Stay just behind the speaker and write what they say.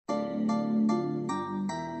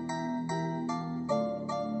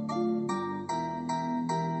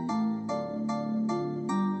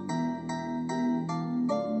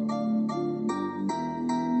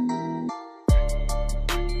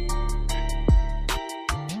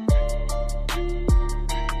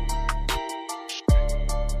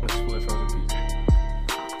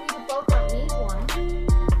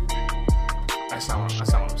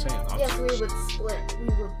we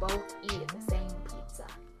would both eat the same pizza.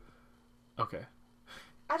 Okay.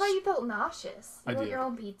 I thought you felt nauseous. You I want do. your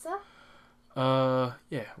own pizza?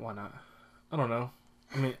 Yeah, why not? I don't know.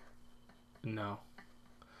 I mean, no.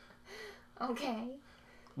 Okay.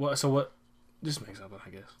 What? So what? Just make something, I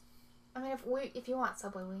guess. I mean, if you want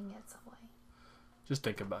Subway, we can get Subway. Just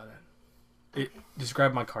think about it. Just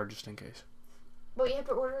grab my card just in case. But you have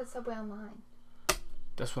to order the Subway online.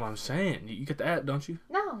 That's what I'm saying. You get the app, don't you?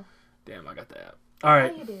 No. Damn, I got the app. All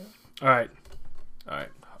right. No, you do. All right. I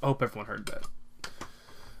hope everyone heard that.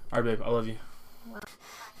 All right, babe. I love you. Well.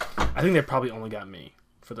 I think they probably only got me,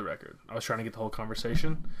 for the record. I was trying to get the whole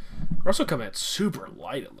conversation. We're also coming at super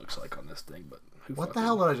light, it looks like, on this thing, but what the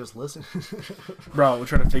hell did I just listen? Bro, we're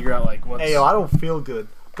trying to figure out, like, what's... Hey, yo, I don't feel good.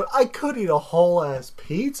 But I could eat a whole ass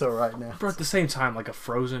pizza right now. But at the same time, like a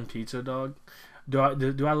frozen pizza, dog. Do I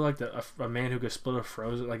look like a man who could split a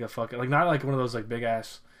frozen, like a fucking, like not like one of those like big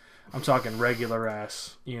ass. I'm talking regular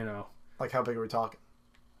ass, you know. Like how big are we talking?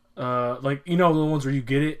 Like you know the ones where you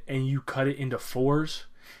get it and you cut it into fours,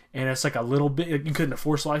 and it's like a little bit. Like you cut it into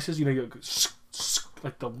 4 slices. You know, you go,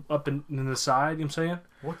 like the up and the side. You know what I'm saying?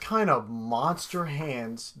 What kind of monster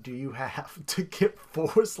hands do you have to get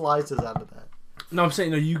 4 slices out of that? No, I'm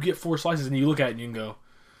saying no. You get 4 slices and you look at it and you can go,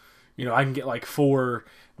 you know, I can get like 4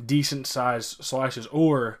 decent sized slices,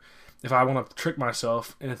 or if I want to trick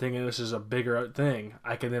myself into thinking this is a bigger thing,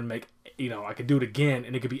 I can then make, you know, I could do it again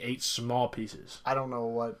and it could be 8 small pieces. I don't know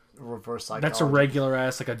what reverse psychology. That's a regular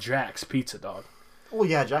ass, like a Jack's pizza, dog. Oh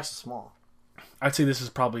yeah, Jack's is small. I'd say this is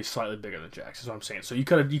probably slightly bigger than Jack's, is what I'm saying. So you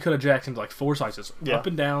cut a Jack's into like 4 slices, up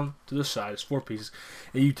and down to the sides, 4 pieces,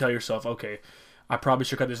 and you tell yourself, okay, I probably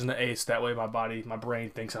should cut this into 8s. That way my brain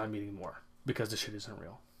thinks I'm eating more because this shit isn't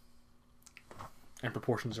real. And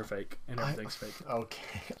proportions are fake, and everything's fake.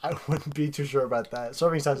 Okay, I wouldn't be too sure about that.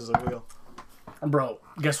 Serving sizes are real. Bro,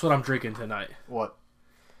 guess what I'm drinking tonight? What?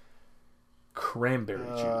 Cranberry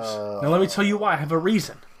juice. Now let me tell you why. I have a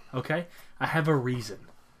reason, okay? I have a reason,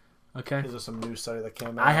 okay? Is there some new study that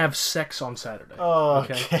came out? I have sex on Saturday.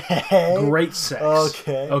 Okay. Great sex.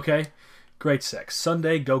 Okay. Okay? Great sex.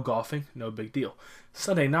 Sunday, go golfing. No big deal.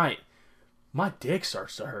 Sunday night, my dick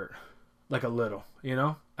starts to hurt. Like a little, you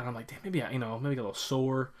know? And I'm like, damn, maybe maybe get a little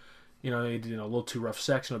sore. You know, a little too rough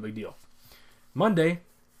sex. No big deal. Monday,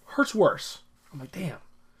 hurts worse. I'm like, damn.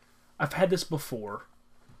 I've had this before,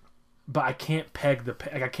 but I can't peg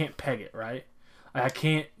I can't peg it, right? I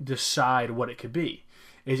can't decide what it could be.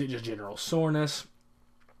 Is it just general soreness?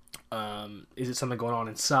 Is it something going on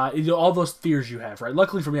inside? You know, all those fears you have, right?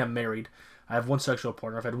 Luckily for me, I'm married. I have one sexual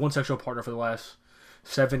partner. I've had one sexual partner for the last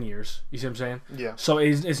 7 years. You see what I'm saying? Yeah. So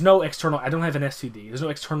it's no external. I don't have an STD. There's no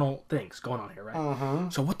external things going on here, right? Mm-hmm.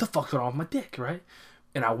 So what the fuck's going on with my dick, right?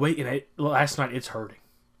 And I wait, and last night it's hurting.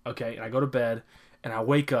 Okay, and I go to bed, and I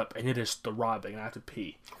wake up, and it is throbbing, and I have to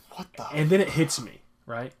pee. What the? And then it hits me,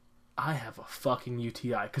 right? I have a fucking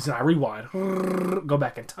UTI. Because then I rewind, go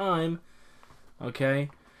back in time. Okay?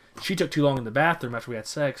 She took too long in the bathroom after we had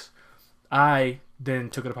sex. I then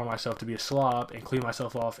took it upon myself to be a slob and clean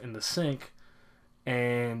myself off in the sink.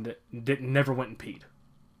 And never went and peed.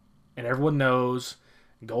 And everyone knows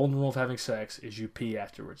golden rule of having sex is you pee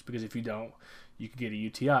afterwards. Because if you don't, you could get a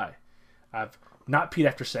UTI. I've not peed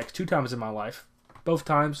after sex 2 times in my life. Both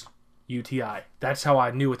times, UTI. That's how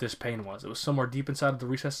I knew what this pain was. It was somewhere deep inside of the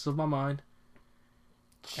recesses of my mind.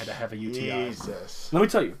 And I have a UTI. Jesus. Let me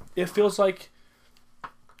tell you, it feels like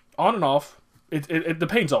on and off. The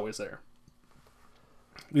pain's always there.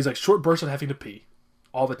 These like short bursts of having to pee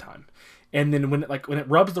all the time. And then when it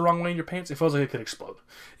rubs the wrong way in your pants, it feels like it could explode.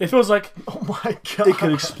 It feels like Oh my god. it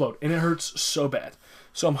could explode, and it hurts so bad.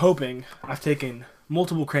 So I'm hoping I've taken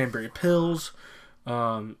multiple cranberry pills,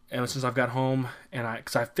 and since I've got home,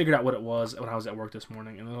 because I figured out what it was when I was at work this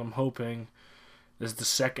morning, and then I'm hoping this is the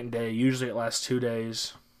second day. Usually it lasts 2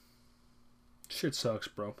 days. Shit sucks,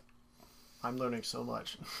 bro. I'm learning so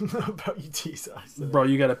much about UTIs. Bro,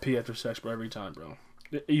 you gotta pee after sex, bro, every time, bro.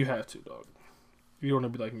 You have to, dog. You don't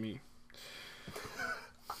want to be like me.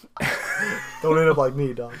 Don't end up like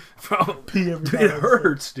me, dog. Bro, Pee every time. it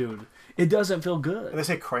hurts, dude. It doesn't feel good. And they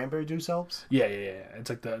say cranberry juice helps? Yeah. It's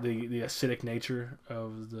like the acidic nature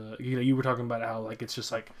of the. You know, you were talking about how like it's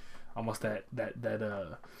just like almost that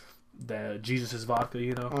Jesus' vodka.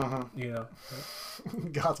 You know. Uh-huh. You know.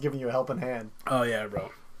 God's giving you a helping hand. Oh yeah,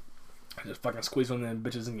 bro. Just fucking squeeze one of them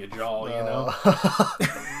bitches in your jaw. You know.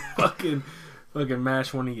 Fucking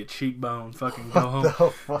mash one of your cheekbone. Fucking go home. The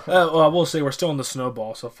fuck? Well, I will say we're still in the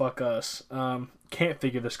snowball, so fuck us. Can't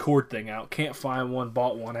figure this cord thing out. Can't find one.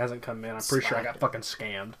 Bought one. Hasn't come in. I'm pretty sure I got fucking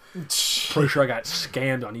scammed. Pretty sure I got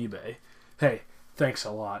scammed on eBay. Hey, thanks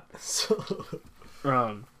a lot.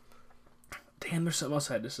 Damn, there's something else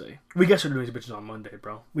I had to say. We got to start doing these bitches on Monday,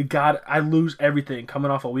 bro. I lose everything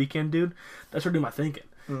coming off a weekend, dude. That's what do my thinking.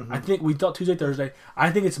 I think we thought Tuesday, Thursday. I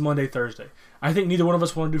think it's Monday, Thursday. I think neither one of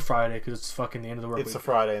us want to do Friday because it's fucking the end of the work It's week. a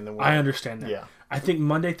Friday and then I understand that. Yeah. I think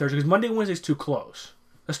Monday, Thursday, because Monday, Wednesday's too close.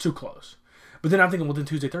 That's too close. But then I'm thinking, well, then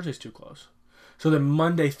Tuesday, Thursday's too close. So then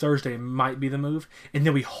Monday, Thursday might be the move, and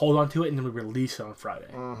then we hold on to it, and then we release it on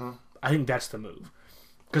Friday. I think that's the move.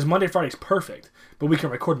 Because Monday, Friday's perfect, but we can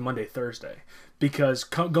record Monday, Thursday. Because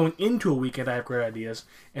going into a weekend, I have great ideas,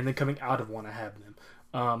 and then coming out of one, I have them.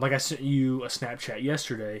 Like I sent you a Snapchat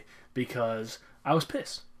yesterday because I was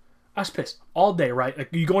pissed. I was pissed all day, right? Like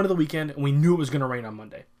you go into the weekend, and we knew it was going to rain on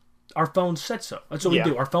Monday. Our phone said so. That's what we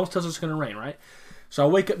do. Our phone tells us it's going to rain, right? So I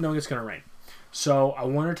wake up knowing it's going to rain. So I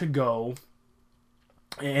wanted to go,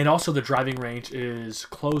 and also the driving range is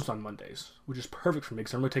closed on Mondays, which is perfect for me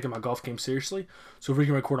because I'm really taking my golf game seriously. So if we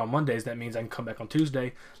can record on Mondays, that means I can come back on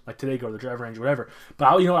Tuesday, like today, go to the driving range, whatever. But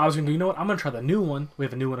I was going to do, you know what? I'm going to try the new one. We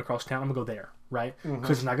have a new one across town. I'm going to go there, right?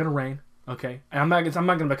 Because it's not going to rain, okay? And I'm not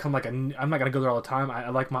going to become I'm not going to go there all the time. I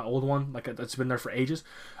like my old one, like it's been there for ages.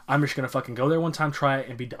 I'm just going to fucking go there one time, try it,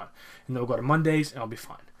 and be done. And then we'll go to Mondays, and I'll be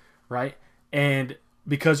fine, right? And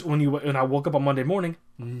because when I woke up on Monday morning,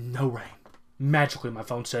 no rain. Magically, my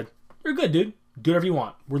phone said, "You're good, dude. Do whatever you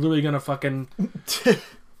want. We're literally gonna fucking."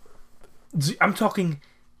 I'm talking.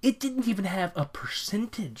 It didn't even have a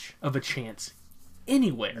percentage of a chance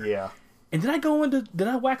anywhere. Yeah. And did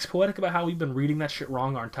I wax poetic about how we've been reading that shit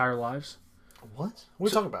wrong our entire lives? What? What are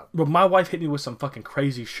you talking about? But my wife hit me with some fucking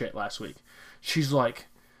crazy shit last week. She's like,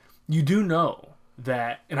 "You do know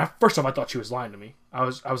that," and first off, I thought she was lying to me. I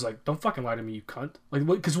was like, "Don't fucking lie to me, you cunt!" Like,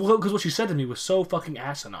 because what she said to me was so fucking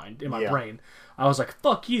asinine in my brain. I was like,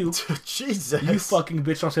 "Fuck you, Jesus, you fucking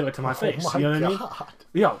bitch! Don't say that to my face." Oh my you know what God. I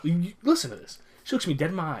mean? Yo, you listen to this. She looks me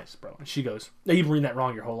dead in my eyes, bro, and she goes, "No, you've been reading that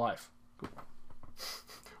wrong your whole life."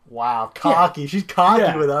 Wow, cocky. She's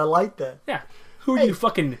cocky with it. I like that. Yeah. Who are you,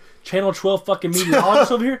 fucking Channel 12 fucking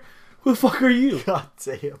meteorologist over here? Who the fuck are you? God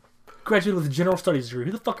damn. Graduated with a general studies degree.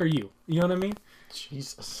 Who the fuck are you? You know what I mean?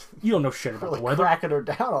 Jesus. You don't know shit about Really the weather. cracking her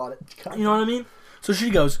down on it. God. You know what I mean? So she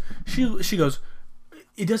goes,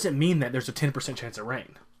 it doesn't mean that there's a 10% chance of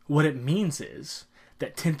rain. What it means is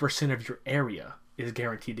that 10% of your area is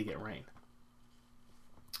guaranteed to get rain.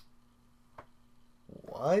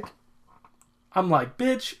 What? I'm like,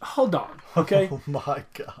 bitch, hold on, okay? Oh my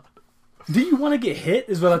God. Do you want to get hit?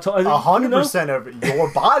 Is what I told you. 100% of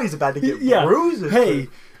your body's about to get bruises. Hey,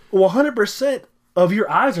 100% of your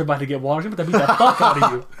eyes are about to get watered. I'm about to beat the fuck out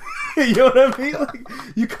of you. You know what I mean? Like,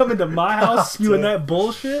 you come into my house spewing that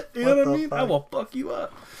bullshit. You know what I mean? fuck? I will fuck you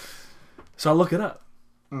up. So I look it up,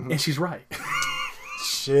 and she's right.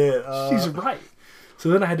 Shit. She's right. So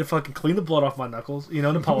then I had to fucking clean the blood off my knuckles, you know,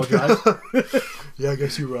 and apologize. Yeah, I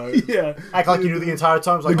guess you're right. Yeah. Act like you knew the entire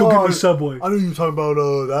time. It's like, Go get me I- Subway. I knew you were talking about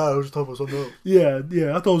that. I was just talking about something else.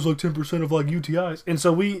 Yeah. I thought it was like 10% of like UTIs. And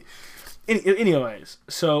so anyways,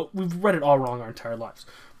 so we've read it all wrong our entire lives.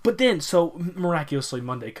 But then, so miraculously,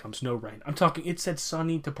 Monday comes, no rain. I'm talking, it said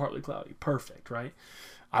sunny to partly cloudy. Perfect, right?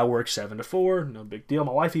 I work 7 to 4, no big deal.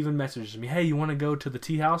 My wife even messages me, "Hey, you want to go to the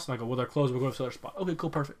tea house?" And I go, "Well, they're closed. We're going to the other spot." Okay, cool,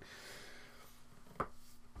 perfect.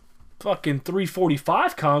 Fucking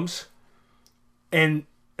 3:45 comes, and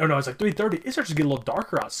it's like 3:30. It starts to get a little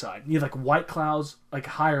darker outside. You have like white clouds like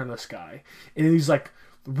higher in the sky, and then these like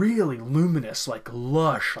really luminous, like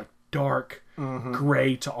lush, like dark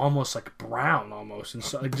gray to almost like brown, almost, and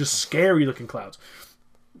so like just scary looking clouds.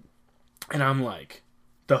 And I'm like,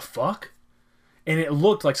 the fuck? And it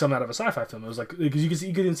looked like something out of a sci-fi film. It was like, because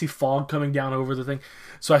you couldn't see fog coming down over the thing.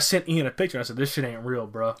 So I sent Ian a picture. I said, "This shit ain't real,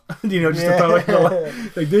 bro." You know, just to throw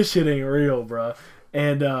it like, this shit ain't real, bro.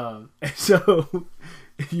 And so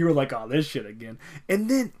you were like, "Oh, this shit again." And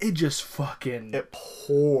then it just fucking... It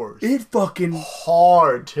pours. It fucking...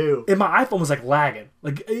 hard, too. And my iPhone was like lagging.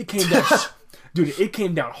 Like, it came down... Dude, it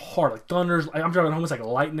came down hard. Like thunders. I'm driving home, it's like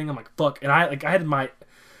lightning. I'm like, fuck. And I had my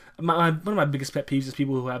one of my biggest pet peeves is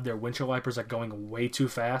people who have their windshield wipers like going way too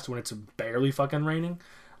fast when it's barely fucking raining.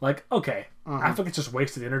 Like, okay, I think it's just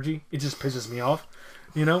wasted energy. It just pisses me off,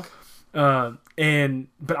 you know.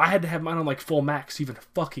 But I had to have mine on like full max to even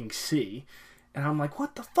fucking see, and I'm like,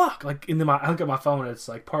 what the fuck? Like, and then I look at my phone and it's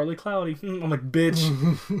like partly cloudy. I'm like, bitch,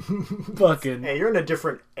 fucking. Hey, you're in a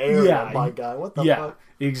different area, my guy. What the fuck?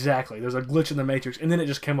 Exactly. There's a glitch in the matrix, and then it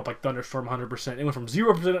just came up like thunderstorm 100%. It went from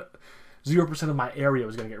 0% of my area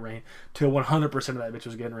was gonna get rain to 100% of that bitch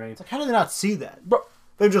was getting rain. Like, how do they not see that? Bro,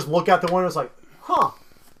 They just look out the window. It's like, huh?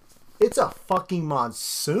 It's a fucking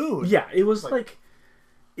monsoon. yeah, it was like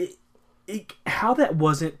how that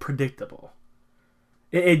wasn't predictable.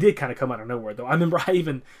 It did kind of come out of nowhere, though. I remember I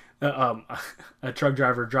even a truck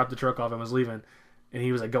driver dropped the truck off and was leaving, and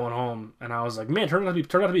he was like going home, and I was like, man, turned out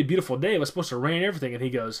to be a beautiful day. It was supposed to rain and everything, and he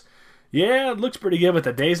goes, yeah, it looks pretty good, but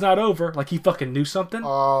the day's not over. Like he fucking knew something.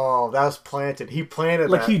 Oh, that was planted. He planted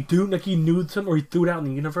like that. he knew something, or he threw it out in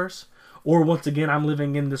the universe. Or once again, I'm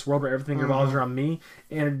living in this world where everything revolves around me,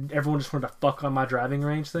 and everyone just wanted to fuck on my driving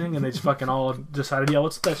range thing, and they just fucking all decided, yeah,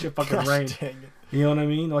 let's let that shit fucking Gosh, rain. dang it. You know what I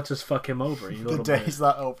mean? Let's just fuck him over. You The little day's bit.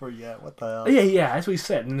 not over yet. What the hell? Yeah, that's what he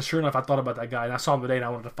said. And sure enough, I thought about that guy, and I saw him today, and I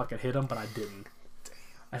wanted to fucking hit him, but I didn't. Damn.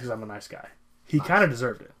 That's because I'm a nice guy. He kind of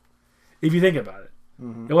deserved it. If you think about it.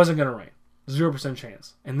 It wasn't going to rain. 0%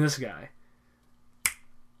 chance. And this guy,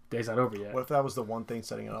 day's not over yet. What if that was the one thing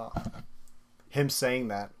setting it off? Him saying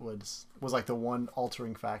that was like the one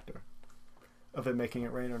altering factor of it making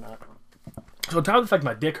it rain or not. So on top of the fact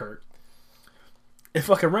my dick hurt, it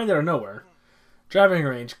fucking rained out of nowhere. Driving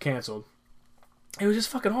range canceled. It was just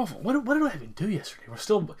fucking awful. What did I even do yesterday? We're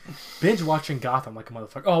still binge watching Gotham like a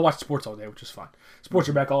motherfucker. Oh, I watched sports all day, which is fun. Sports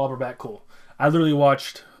are back, all over back, cool. I literally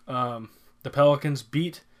watched the Pelicans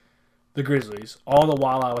beat the Grizzlies all the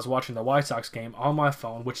while I was watching the White Sox game on my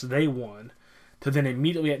phone, which they won. To then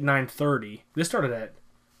immediately at 9:30. This started at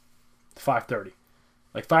 5:30.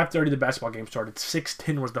 Like 5:30, the basketball game started.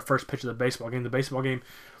 6:10 was the first pitch of the baseball game. The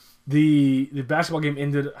basketball game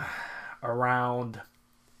ended around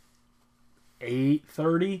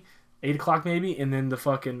 8:30, 8 o'clock maybe, and then the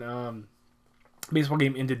fucking baseball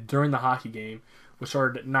game ended during the hockey game, which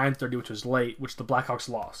started at 9:30, which was late, which the Blackhawks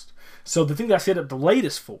lost. So the thing that I stayed up the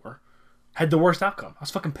latest for had the worst outcome. I was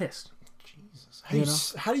fucking pissed.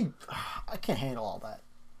 Jesus. How do you I can't handle all that.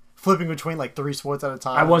 Flipping between like 3 sports at a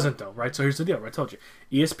time. I wasn't though, right? So here's the deal, right? I told you.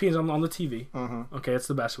 ESPN's on the TV. Mm-hmm. Okay, it's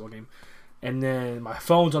the basketball game. And then my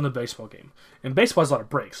phone's on the baseball game. And baseball has a lot of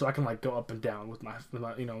breaks, so I can like go up and down with my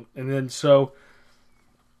and then so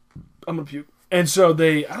I'm gonna puke. And so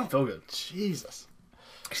I don't feel good. Jesus.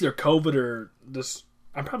 It's either COVID or this.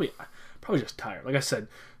 I'm probably just tired. Like I said,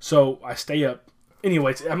 so I stay up.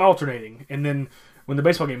 Anyways, I'm alternating, and then when the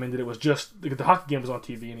baseball game ended, it was just the hockey game was on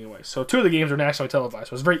TV anyway. So 2 of the games are nationally televised,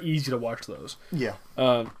 so it's very easy to watch those. Yeah.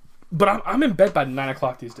 But I'm in bed by 9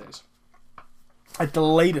 o'clock these days. At the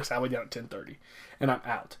latest, I lay down at 10:30, and I'm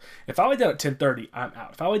out. If I lay down at 10:30, I'm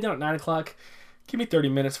out. If I lay down at 9 o'clock, give me 30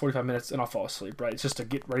 minutes, 45 minutes, and I'll fall asleep, right? It's just a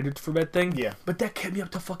get ready for bed thing. Yeah. But that kept me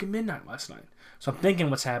up till fucking midnight last night. So I'm thinking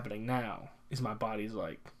what's happening now is my body's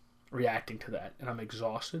like reacting to that, and I'm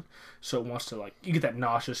exhausted. So it wants to like, you get that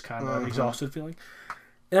nauseous kind of exhausted feeling.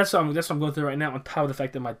 And that's what I'm going through right now, on top of the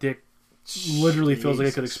fact that my dick literally feels like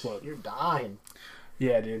it could explode. You're dying.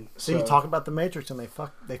 Yeah, dude. So you talk about the Matrix and they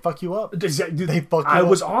fuck you up. Exactly, dude, They fuck you I up.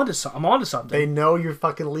 was onto something. I'm onto something. They know you're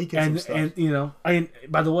fucking leaking some stuff. And you know,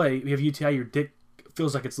 by the way, if you have UTI, your dick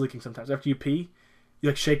feels like it's leaking sometimes. After you pee, you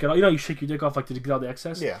like shake it off. You know, you shake your dick off like to get all the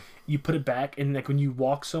excess. Yeah. You put it back, and like when you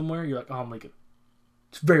walk somewhere, you're like, oh, I'm leaking.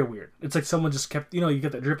 It's very weird. It's like someone just kept, you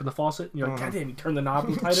get that drip in the faucet, and you're like, God damn, you turn the knob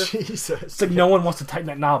tighter. Jesus. It's like no one wants to tighten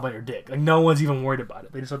that knob on your dick. Like no one's even worried about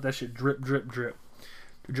it. They just let that shut drip, drip, drip.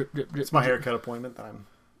 Drip, drip, drip. It's my haircut appointment that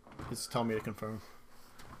it's telling me to confirm.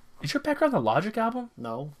 Is your background the Logic album?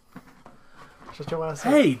 No. Shut your ass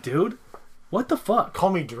up. Hey, dude. What the fuck?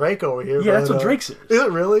 Call me Drake over here. Yeah, that's but, what Drake says. Is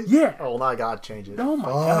it really? Yeah. Oh, now I gotta change it. Oh my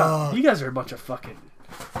god. You guys are a bunch of fucking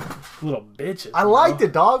little bitches. I liked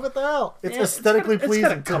it, dog. What the hell? It's Yeah, aesthetically pleasing,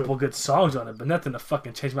 It's got a couple good songs on it, but nothing to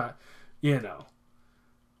fucking change my,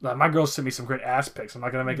 Like, my girl sent me some great ass pics. I'm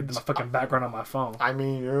not going to make it my fucking background on my phone. I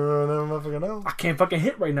mean, you'll never fucking know. I can't fucking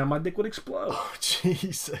hit right now. My dick would explode. Oh,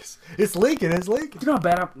 Jesus. It's leaking. It's leaking. You know how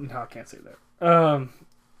bad No, I can't say that.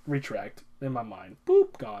 Retract. In my mind.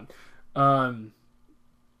 Boop. Gone.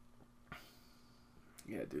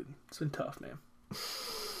 Yeah, dude. It's been tough, man.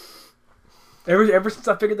 Ever since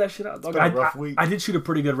I figured that shit out, dog, been a rough week. I did shoot a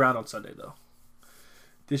pretty good round on Sunday, though.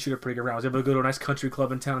 Did shoot a pretty good round. I was able to go to a nice country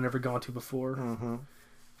club in town I've never gone to before. Mm-hmm.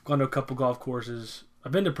 Gone to a couple golf courses.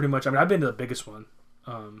 I've been to pretty much. I've been to the biggest one,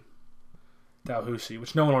 Dalhousie,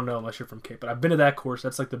 which no one will know unless you're from Cape. But I've been to that course.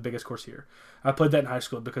 That's like the biggest course here. I played that in high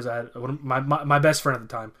school because I had my best friend at the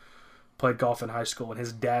time played golf in high school, and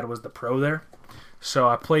his dad was the pro there. So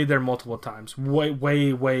I played there multiple times. Way,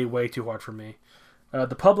 way, way, way too hard for me.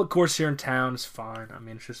 The public course here in town is fine. I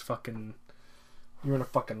mean, it's just fucking. You're in a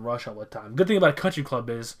fucking rush all the time. Good thing about a country club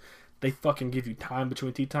is they fucking give you time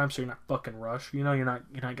between tee times, so you're not fucking rushed. You're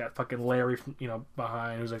not got fucking Larry from,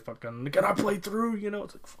 behind who's like fucking, can I play through?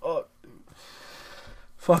 It's like, fuck, dude.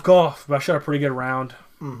 Fuck off. But I shot a pretty good round.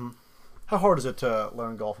 Mm-hmm. How hard is it to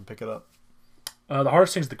learn golf and pick it up? The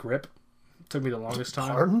hardest thing's the grip. It took me the longest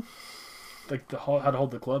time. Pardon? how to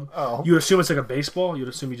hold the club. Oh. You would assume it's like a baseball. You'd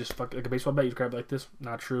assume you just fuck like a baseball bat. You grab it like this.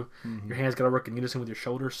 Not true. Mm-hmm. Your hands got to work in unison with your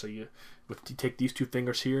shoulders. So you take these two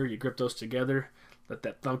fingers here. You grip those together. Let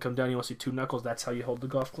that thumb come down. You want to see two knuckles. That's how you hold the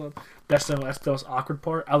golf club. That's the most awkward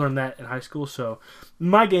part. I learned that in high school. So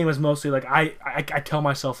my game is mostly like I tell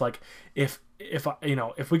myself like if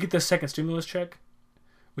we get this second stimulus check,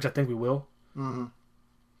 which I think we will,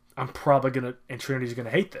 I'm probably gonna and Trinity's gonna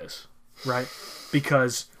hate this, right?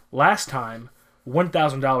 Because last time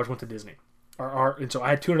 $1,000 went to Disney, and so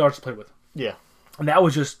I had $200 to play with. Yeah. And that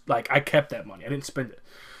was just like I kept that money. I didn't spend it.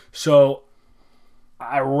 So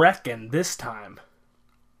I reckon this time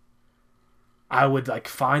I would like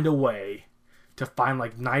find a way to find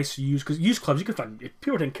like nice used clubs. You can find, if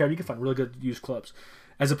people didn't care, you can find really good used clubs,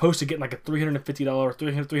 as opposed to getting like a $350 or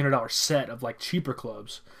 $300 set of like cheaper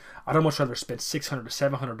clubs. I'd almost rather spend $600 to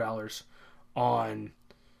 $700 on,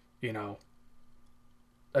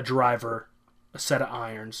 a driver, a set of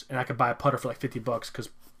irons, and I could buy a putter for like $50 because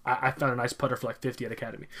I found a nice putter for like $50 at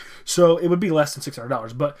Academy. So it would be less than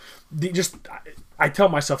 $600. But I tell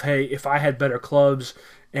myself, hey, if I had better clubs,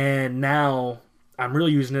 and now I'm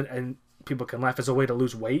really using it, and people can laugh, as a way to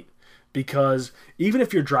lose weight. Because even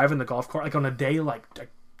if you're driving the golf cart, like on a day like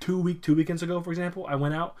 2 weekends ago, for example, I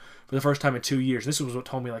went out for the first time in 2 years. This was what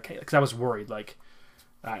told me, like, hey, because I was worried, like,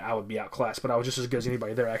 I would be outclassed, but I was just as good as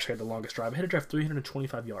anybody there. I actually had the longest drive. I had to drive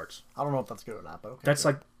 325 yards. I don't know if that's good or not, but okay. That's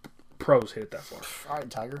like pros hit it that far. All right,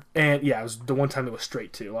 Tiger. And yeah, it was the one time it was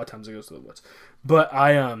straight too. A lot of times it goes to the woods. But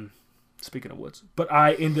I speaking of woods, but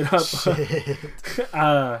I ended up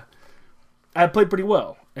I played pretty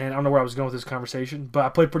well, and I don't know where I was going with this conversation, but I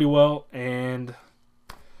played pretty well, and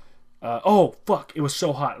oh fuck, it was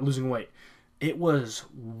so hot, losing weight. It was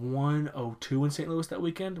 102 in St. Louis that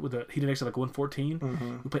weekend with a heat index of like 114.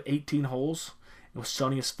 Mm-hmm. We played 18 holes. It was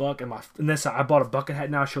sunny as fuck, and this I bought a bucket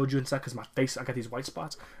hat. Now I showed you inside because my face, I got these white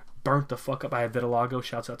spots, burnt the fuck up. I had vitiligo.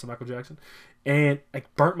 Shouts out to Michael Jackson, and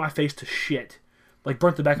like burnt my face to shit. Like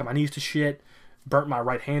burnt the back of my knees to shit. Burnt my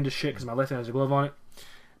right hand to shit because my left hand has a glove on it.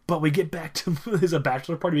 But we get back to there's a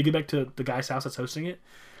bachelor party. We get back to the guy's house that's hosting it.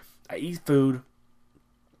 I eat food,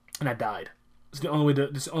 and I died. It's the only way to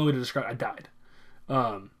describe it. I died.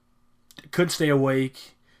 Couldn't stay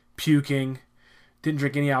awake, puking, didn't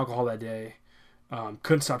drink any alcohol that day.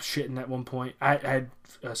 Couldn't stop shitting at one point. I had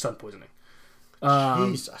sun poisoning.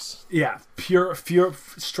 Jesus. Yeah, pure,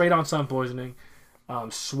 straight on sun poisoning.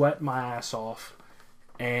 Sweat my ass off,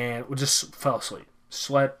 and we just fell asleep.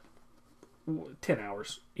 Slept 10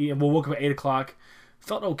 hours. And we woke up at 8 o'clock.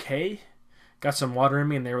 Felt okay. Got some water in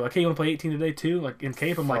me, and they were like, "Hey, you want to play 18 today too?" Like in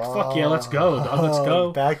Cape, I'm like, "Fuck yeah, let's go, dog, let's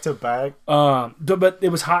go." Back to back. But it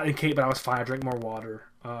was hot in Cape, but I was fine. I drank more water.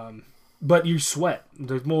 But you sweat.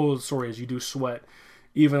 The moral of the story is you do sweat,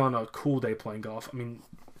 even on a cool day playing golf. I mean,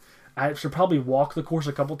 I should probably walk the course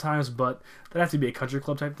a couple times, but that has to be a country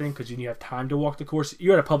club type thing because you have time to walk the course.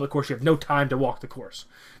 You're at a public course, you have no time to walk the course.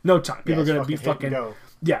 No time. People are gonna be fucking.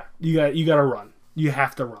 Yeah, you gotta run. You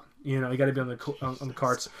have to run. You got to be on the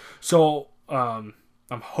carts. So I'm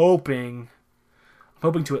hoping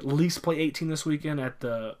to at least play 18 this weekend at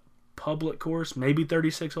the public course. Maybe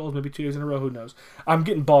 36 holes, maybe 2 days in a row. Who knows? I'm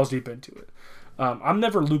getting balls deep into it. I'm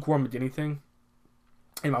never lukewarm with anything.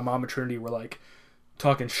 And my mom and Trinity were like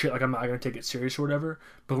talking shit, like I'm not gonna take it serious or whatever.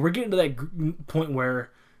 But we're getting to that point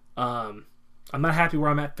where I'm not happy where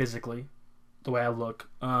I'm at physically, the way I look,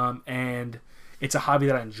 and it's a hobby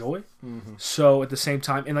that I enjoy. Mm-hmm. So at the same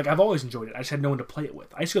time, and like I've always enjoyed it, I just had no one to play it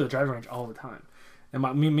with. I used to go to the driving range all the time. And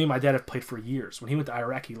me and my dad have played for years. When he went to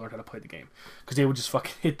Iraq, he learned how to play the game. Because they would just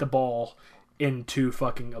fucking hit the ball into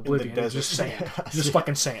fucking oblivion. It was just sand. Just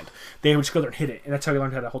fucking sand. They would just go there and hit it. And that's how he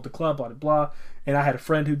learned how to hold the club, blah, blah, blah. And I had a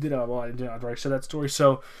friend who did it. Well, I've already said that story.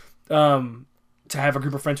 So to have a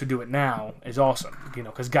group of friends who do it now is awesome.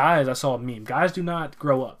 Because guys, I saw a meme. Guys do not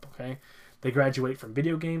grow up, okay? They graduate from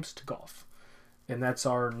video games to golf. And that's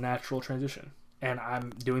our natural transition. And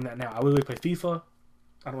I'm doing that now. I literally play FIFA.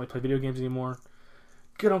 I don't really play video games anymore.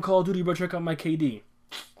 Get on Call of Duty, bro. Check out my KD.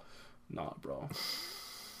 Nah, bro.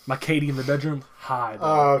 My KD in the bedroom, high,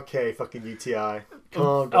 bro. Okay, fucking UTI.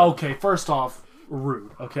 Calm down. Okay, first off,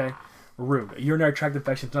 rude, okay? Rude. Urinary tract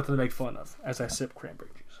infection's nothing to make fun of as I sip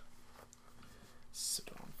cranberry juice.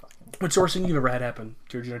 Sit on fucking. What's the worst thing you've ever had happen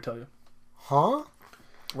to your genitalia? Huh?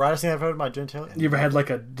 Right, I've heard my genitalia. You ever had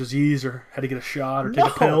like a disease or had to get a shot or take a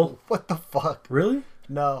pill? What the fuck? Really?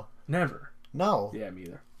 No. Never. No. Yeah, me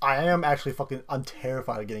either. I am actually I'm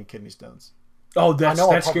terrified of getting kidney stones. Oh,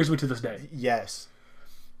 that scares me to this day. Yes.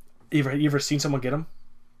 You ever seen someone get them?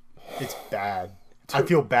 It's bad. I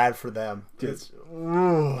feel bad for them. Dude.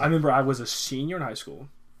 I remember I was a senior in high school.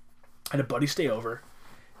 I had a buddy stay over,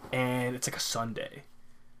 and it's like a Sunday,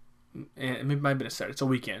 and it might have been a Saturday. It's a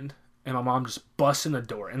weekend, and my mom just busts in the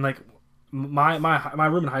door, and like my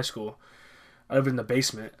room in high school, I lived in the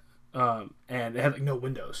basement, and it had like no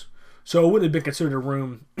windows, so it wouldn't have been considered a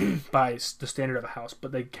room by the standard of a house,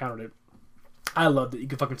 but they counted it. I loved it. You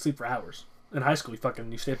could fucking sleep for hours in high school.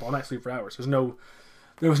 You stay up all night, sleep for hours.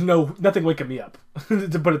 There was nothing waking me up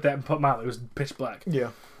to put it that mildly. It was pitch black.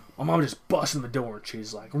 Yeah. My mom just busts in the door and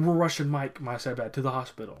she's like, "We're rushing my stepdad to the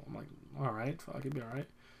hospital." I'm like, "All right, fuck, it'll be all right,"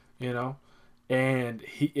 you know. And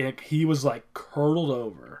he was like curdled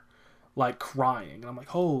over, like crying. And I'm like,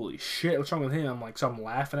 "Holy shit, what's wrong with him?" I'm like, so I'm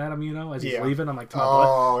laughing at him, you know, as he's leaving. I'm like, "To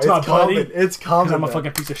my buddy, it's coming. 'Cause I'm a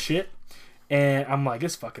fucking piece of shit." And I'm like,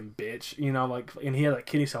 "This fucking bitch," you know, like, and he had like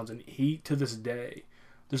kidney stones, and he to this day,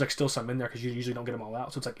 there's like still some in there because you usually don't get them all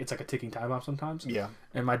out, so it's like a ticking time bomb sometimes. Yeah.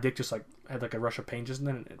 And my dick just like had like a rush of pain just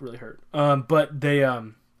then, and it really hurt. But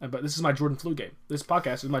this is my Jordan flu game. This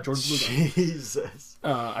podcast is my Jordan flu game. Jesus.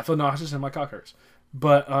 I feel nauseous and my cock hurts.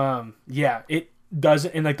 But yeah, it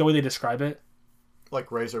doesn't, and like the way they describe it.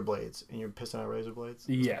 Like razor blades, and you're pissing out razor blades.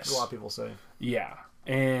 Yes. That's what a lot of people say. Yeah,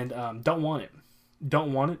 and don't want it.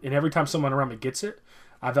 Don't want it. And every time someone around me gets it,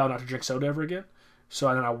 I vow not to drink soda ever again. So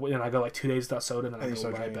then I go like 2 days without soda, and then I go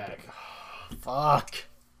right back. Fuck.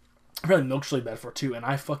 Apparently milk's really bad for it too, and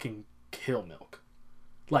I fucking kill milk.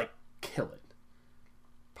 Like, kill it.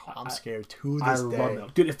 I'm scared to this day. I love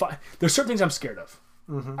milk. Dude, there's certain things I'm scared of.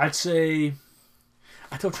 Mm-hmm. I'd say,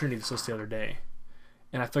 I told Trinity this list the other day,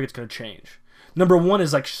 and I feel like it's going to change. Number one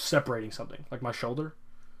is like separating something, like my shoulder.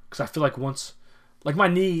 Because I feel like once, like my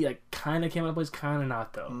knee like kind of came out of place, kind of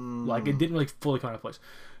not though. Like it didn't really fully come out of place.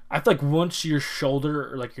 I feel like once your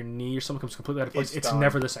shoulder or like your knee or something comes completely out of place, it's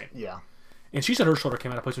never the same. Yeah. And she said her shoulder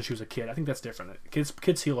came out of place when she was a kid. I think that's different.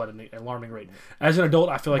 Kids heal at an alarming rate. As an adult,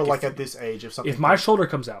 I feel like, but like at this age, if my shoulder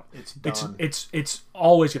comes out, it's done. It's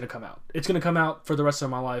always going to come out. It's going to come out for the rest of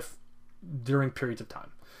my life during periods of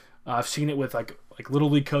time. I've seen it with like little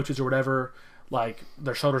league coaches or whatever. Like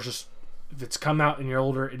their shoulders just, if it's come out and you're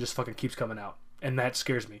older, it just fucking keeps coming out, and that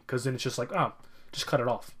scares me because then it's just like, oh, just cut it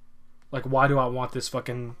off. Like, why do I want this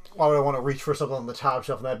fucking... Why would I want to reach for something on the top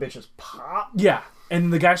shelf and that bitch just pop? Yeah.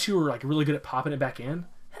 And the guys who were, like, really good at popping it back in,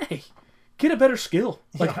 hey, get a better skill.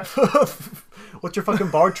 Like, yeah. What's your fucking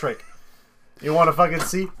bar trick? You want to fucking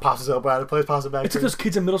see? Pops it up out of place, pops it back. It's like those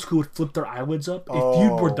kids in middle school would flip their eyelids up. If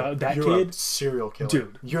you were that you're kid... a serial killer.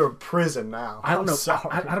 Dude. You're in prison now. I don't know. Sorry.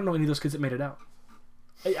 I don't know any of those kids that made it out.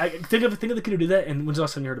 I think of the kid who did that, and when's the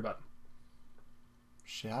last time you heard about him?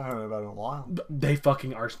 Shit, I haven't heard about it in a while. They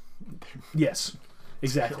fucking are... Yes.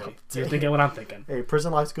 Exactly. You're thinking what I'm thinking. Hey,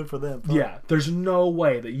 prison life's good for them. Bro. Yeah. There's no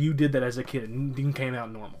way that you did that as a kid and you came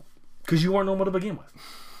out normal. Because you weren't normal to begin with.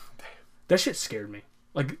 That shit scared me.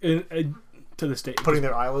 Like, to this day. Putting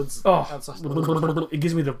their eyelids... Oh. It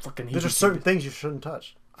gives me the fucking... There's just certain things you shouldn't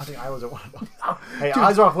touch. I think eyelids are one of them. Hey, dude,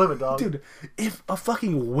 eyes are off limit, dog. Dude, if a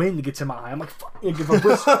fucking wind gets in my eye, I'm like, fuck. You ever go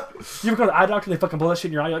to the eye doctor and they fucking blow that shit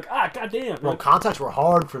in your eye? You're like, ah, goddamn. Bro, contacts were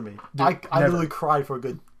hard for me. Dude, I literally cried for a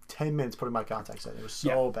good 10 minutes putting my contacts in. It was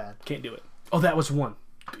so bad. Can't do it. Oh, that was one.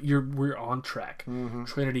 We're on track. Mm-hmm.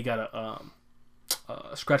 Trinity got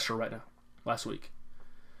a scratch her right now last week.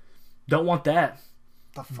 Don't want that.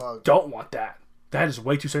 The fuck? Don't want that. That is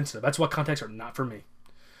way too sensitive. That's why contacts are not for me.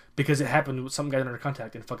 Because it happened with some guy under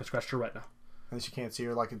contact and fucking scratched her retina. And she can't see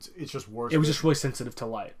her. Like, it's just worse. It was just really sensitive to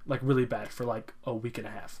light. Like, really bad for like a week and a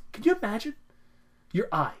half. Can you imagine? Your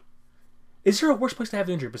eye. Is there a worse place to have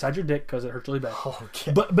the injury besides your dick because it hurts really bad?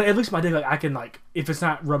 Okay. But at least my dick, like, I can, like, if it's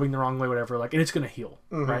not rubbing the wrong way, whatever, like, and it's going to heal,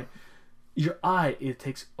 right? Your eye, it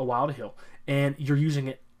takes a while to heal. And you're using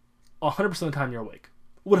it 100% of the time you're awake.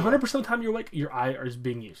 100% of the time you're awake, your eye is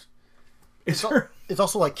being used. It's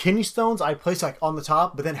also like kidney stones I place like on the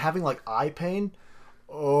top, but then having like eye pain.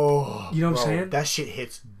 Oh, you know what I'm saying? That shit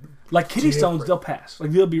hits. Like kidney stones, they'll pass. Like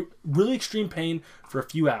they'll be really extreme pain for a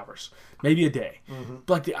few hours, maybe a day.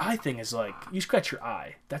 But like the eye thing is like you scratch your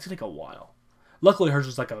eye, that's gonna take a while. Luckily, hers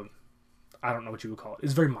was like I don't know what you would call it.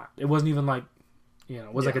 It's very mild. It wasn't even like,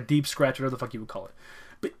 it was like a deep scratch, whatever the fuck you would call it.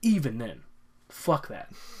 But even then, fuck that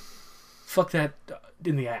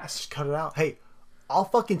in the ass. Just cut it out. Hey. I'll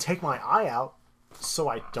fucking take my eye out so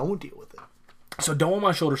I don't deal with it. So don't want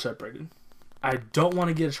my shoulder separated. I don't want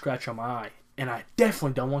to get a scratch on my eye. And I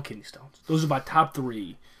definitely don't want kidney stones. Those are my top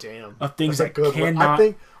 3 of things that cannot...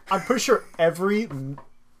 I'm pretty sure every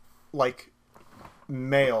like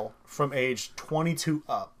male from age 22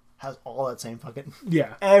 up has all that same fucking...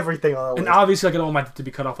 Yeah. Everything on that list. And obviously like, I don't want it to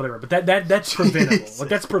be cut off, whatever. But that's preventable. Like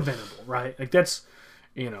that's preventable, right? Like that's...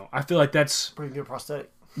 I feel like that's... Pretty good prosthetic.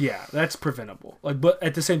 Yeah, that's preventable. Like, but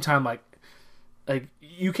at the same time, like, like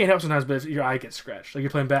you can't help sometimes, but if your eye gets scratched, like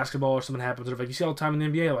you're playing basketball or something happens, or like you see all the time in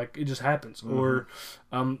the NBA, like it just happens. Or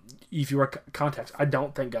if you wear contacts, I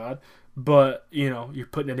don't, thank God, but you know you're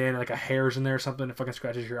putting it in, like a hair's in there or something, it fucking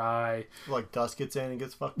scratches your eye. Like dust gets in and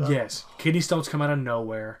gets fucked up. Yes, kidney stones come out of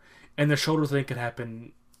nowhere, and the shoulder thing can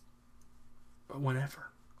happen whenever.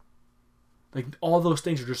 Like all those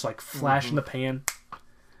things are just like flash in the pan,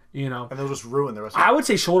 you know. And they'll just ruin the rest. I would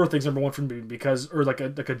say shoulder thing's number one for me because, or like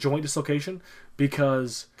a joint dislocation,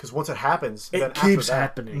 because once it happens, it then keeps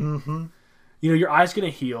after that, happening. You know, your eye's gonna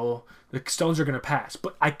heal, the stones are gonna pass,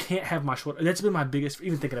 but I can't have my shoulder. That's been my biggest.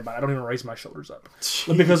 Even thinking about it, I don't even raise my shoulders up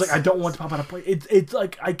because like I don't want to pop out of place. It's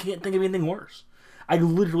like I can't think of anything worse. I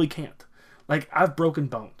literally can't. Like I've broken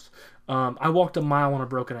bones. I walked a mile on a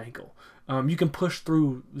broken ankle. You can push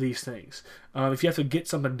through these things. If you have to get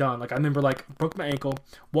something done, like I remember, like broke my ankle,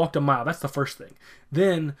 walked a mile. That's the first thing.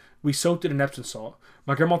 Then we soaked it in Epsom salt.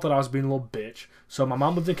 My grandma thought I was being a little bitch, so my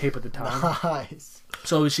mom lived in Cape at the time. Nice.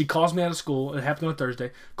 So she calls me out of school. It happened on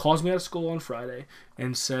Thursday. Calls me out of school on Friday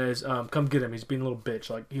and says, "Come get him. He's being a little bitch.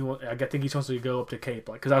 Like I think he wants to go up to Cape.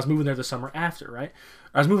 Like because I was moving there the summer after, right?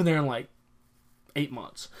 I was moving there in like 8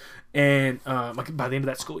 months." And like by the end of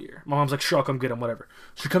that school year, my mom's like, "Sure, I'll come get him, whatever."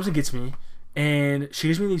 She comes and gets me, and she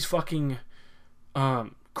gives me these fucking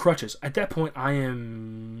crutches. At that point, I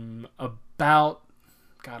am about,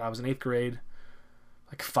 God, I was in 8th grade,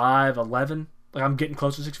 like 5'11". Like I'm getting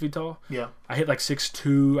close to 6 feet tall. Yeah. I hit like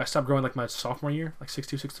 6'2". I stopped growing like my sophomore year, like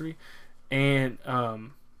 6'2", 6'3", and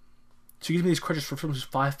she gives me these crutches from just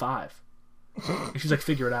 5'5", and she's like,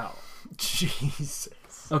 "Figure it out." Jesus.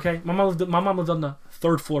 Okay, my mom lived on the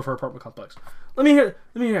 3rd floor of her apartment complex. Let me hear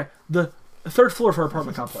the 3rd floor of her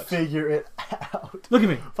apartment complex. Figure it out. Look at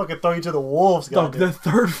me. Fucking throw you to the wolves, Dog, goddamn. the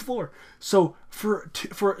 3rd floor. So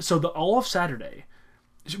all of Saturday,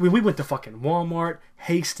 we went to fucking Walmart,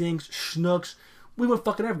 Hastings, Schnucks. We went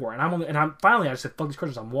fucking everywhere, and finally I just said, "Fuck these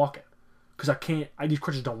crutches, I'm walking," because I can't. These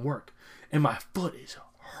crutches don't work, and my foot is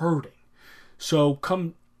hurting. So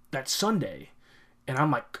come that Sunday. And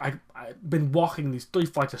I'm like, I've been walking these 3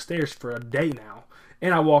 flights of stairs for a day now.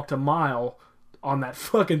 And I walked a mile on that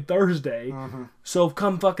fucking Thursday. So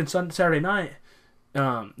come fucking Saturday night.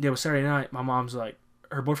 It was Saturday night. My mom's like,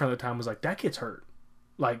 her boyfriend at the time was like, "That kid's hurt.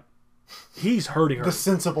 Like, he's hurting her." The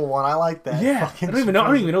sensible one. I like that. Yeah. Fucking I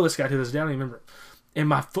don't even know this guy to this day. I don't even remember. And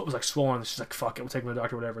my foot was like swollen. And she's like, "Fuck it. We'll take him to the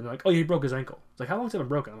doctor or whatever." And they're like, "Oh, yeah, he broke his ankle." It's like, "How long has it been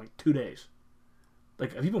broken?" I'm like, 2 days.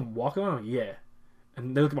 Like, "Have you been walking on it?" I'm like, "Yeah."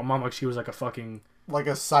 And they look at my mom like she was like a fucking... Like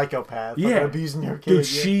a psychopath. Yeah. Like abusing your kid. Dude,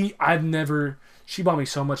 she bought me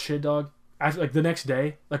so much shit, dog. Like the next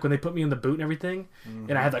day, like when they put me in the boot and everything,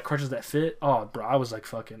 and I had like crutches that fit. Oh, bro, I was like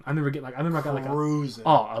fucking. I remember I got like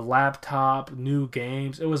a laptop, new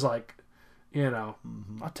games. It was like, you know,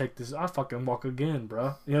 I'll take this. I'll fucking walk again,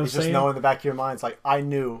 bro. You know what I'm saying? Just know in the back of your mind, it's like I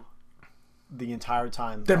knew the entire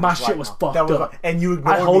time that my shit was fucked up, and you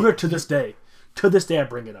ignored I hold me. her to this day. To this day, I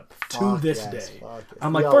bring it up. Fuck This yes, day, fuck yes.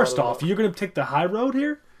 I'm like, Yeah, first I off, love you're gonna take the high road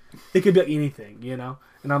here. It could be like anything, you know.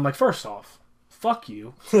 And I'm like, first off, fuck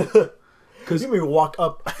you. Because you may walk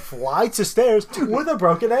up flights of stairs with a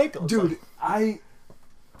broken ankle. Dude,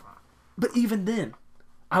 but even then,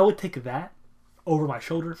 I would take that over my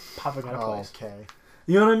shoulder popping out of place. Okay.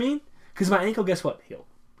 You know what I mean? Because my ankle, guess what? Healed.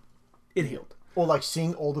 It healed. Or like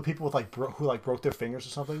seeing older people with like who like broke their fingers or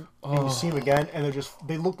something, and you see them again, and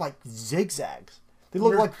they look like zigzags. They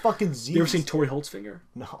look like fucking Z's. You ever seen Torrey Holt's finger?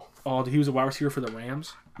 No. Oh, he was a wide receiver for the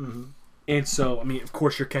Rams. And so, I mean, of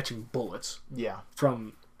course, you're catching bullets. Yeah.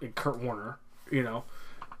 From Kurt Warner, you know.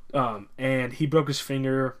 And he broke his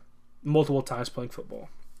finger multiple times playing football.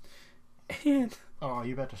 And Oh,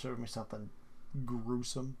 you about to serve me something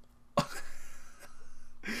gruesome?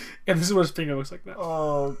 this is what his finger looks like now.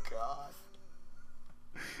 Oh God.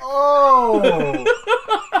 Oh.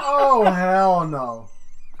 Oh hell no.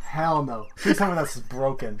 Hell no. Please tell me that's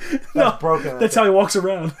broken. That's broken. That's how he walks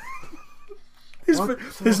around.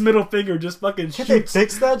 His middle finger just fucking Can't they shoots.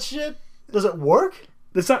 fix that shit? Does it work?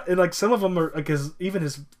 It's not, and like some of them are like even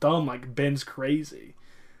his thumb like bends crazy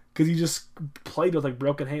because he just played with like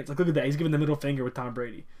broken hands. Like look at that, he's giving the middle finger with Tom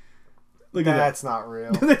Brady. Look at that. That's not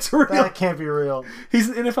real. That's real. That can't be real. He's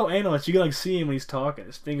an NFL analyst. You can like see him when he's talking.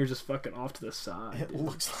 His finger's just fucking off to the side. It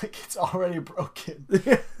looks like it's already broken.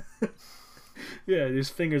 Yeah, his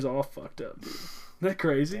finger's all fucked up, dude. Isn't that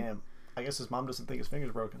crazy? Damn. I guess his mom doesn't think his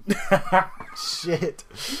finger's broken. Shit.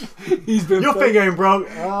 He's been Your finger ain't broke.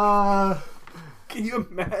 Can you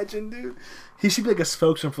imagine, dude? He should be like a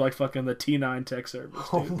spokesman for like fucking the T9 tech service,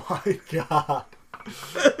 dude. Oh my god.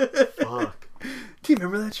 Fuck. Do you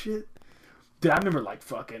remember that shit? Dude, I remember like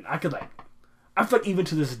fucking, I feel like even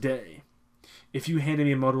to this day, if you handed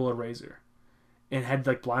me a Motorola Razr and had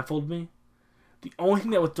like blindfolded me, the only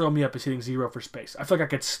thing that would throw me up is hitting 0 for space. I feel like I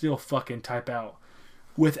could still fucking type out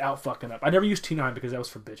without fucking up. I never used T9 because that was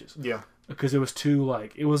for bitches. Yeah. Because it was too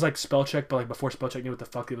like it was like spell check, but like before spell check knew what the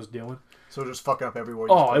fuck it was doing. So just fucking up everywhere.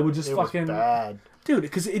 Oh, it would just fucking was bad, dude.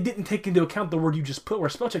 Because it didn't take into account the word you just put. Where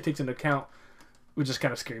spell check takes into account, which is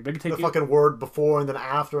kind of scary. But it could take the fucking word before and then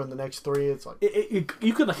after and the next 3. It's like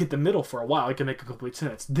you could like hit the middle for a while. It could make a complete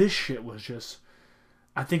sentence. This shit was just.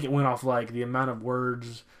 I think it went off like the amount of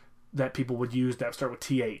words that people would use that start with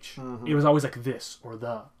TH. Mm-hmm. It was always like this or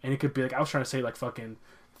the, and it could be like I was trying to say like fucking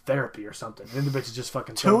therapy or something. And the bitch is just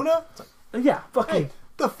fucking tuna. Yeah, fucking. Hey,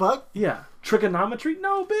 the fuck? Yeah, trigonometry.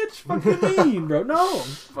 No, bitch, fucking mean, bro. No, I'm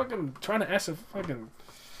fucking trying to ask if fucking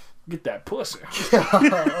get that pussy.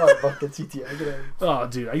 Oh, fucking TTI. Oh,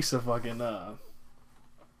 dude, I used to fucking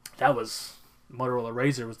that was Motorola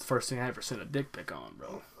Razr was the first thing I ever sent a dick pic on,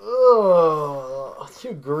 bro. Oh,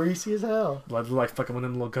 you're greasy as hell. Like fucking when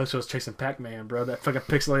them little ghost shows chasing Pac-Man, bro. That fucking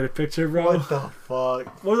pixelated picture, bro. What the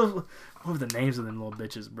fuck? What were the names of them little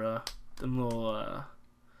bitches, bro? Them little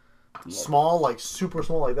small, like super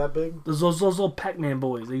small, like that big. those little Pac-Man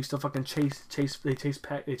boys. They used to fucking chase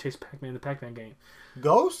Pac-Man in the Pac-Man game.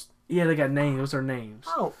 Ghost? Yeah, they got names. Those are names.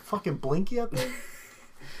 Oh, fucking Blinky, I think.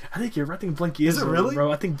 I think you're right. I think Blinky is Is it one, really?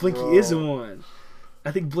 bro. I think Blinky Bro. is one.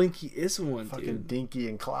 I think Blinky is one, Fucking dude. Dinky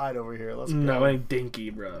and Clyde over here. Let's No, go. it ain't Dinky,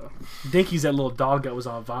 bro. Dinky's that little dog that was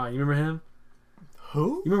on Vine. You remember him?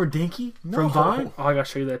 Who? You remember Dinky No. from Vine? Oh, I gotta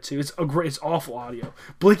show you that too. It's a great. It's awful audio.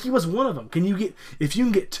 Blinky was one of them. If you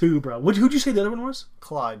can get 2, bro? Who'd you say the other one was?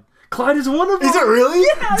 Clyde. Clyde is one of them. Is it really?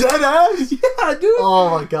 Yeah. Dead ass? Yeah, dude. Oh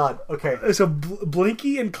my god. Okay. So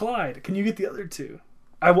Blinky and Clyde. Can you get the other 2?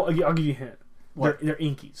 I'll give you a hint. What? They're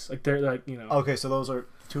inkies. Like they're like Okay, so those are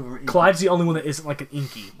 2 of them. Clyde's the only one that isn't like an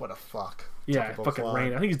inky. What a fuck. Yeah, Talk about fucking Clyde.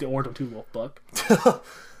 Rain. I think he's the orange one too, little fuck.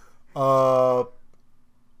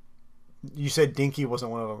 You said Dinky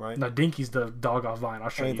wasn't one of them, right? No, Dinky's the dog off Vine. I'll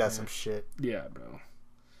show you. Ain't that man. some shit? Yeah, bro.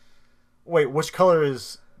 Wait, which color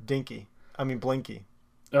is Dinky? I mean Blinky.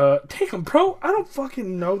 Damn, bro. I don't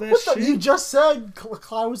fucking know that What shit. the, you just said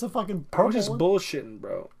Clyde was the fucking I purple was just one? bullshitting,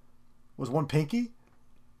 bro. Was one pinky?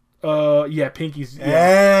 Yeah, Pinky's. Yeah.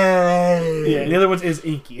 Hey! Yeah, the other one is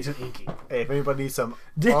Inky. It's an Inky. Hey, if anybody needs some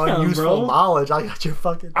Damn, unuseful bro. knowledge, I got your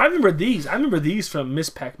fucking... I remember these from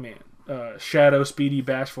Miss Pac-Man. Shadow, Speedy,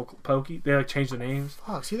 Bashful, Pokey. They like changed the names.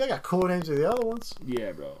 Fuck, see, they got cooler names than the other ones.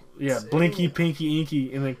 Yeah, bro. Yeah, Sick. Blinky, Pinky,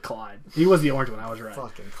 Inky, and then Clyde. He was the orange one. I was right.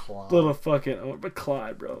 Fucking Clyde. Little fucking, but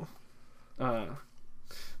Clyde, bro.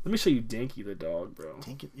 Let me show you Dinky the dog, bro.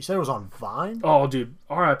 Dinky. You said it was on Vine? Oh, dude,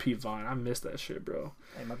 R.I.P. Vine. I missed that shit, bro.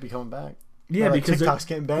 It might be coming back. Yeah, Now that because TikTok's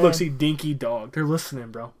getting banned. look, see, Dinky dog. They're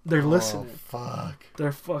listening, bro. They're listening. Fuck.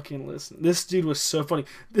 They're fucking listening. This dude was so funny.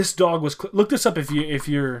 This dog was. Look this up if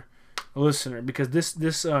you're a listener, because this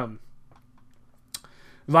Vine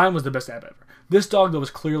was the best app ever. This dog though was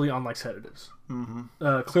clearly on like sedatives.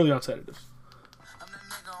 Mm-hmm. Clearly on sedatives.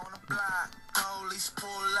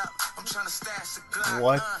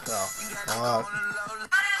 What the fuck?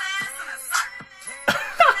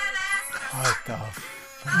 What the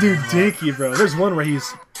fuck? Dude, Dinky, bro. There's one where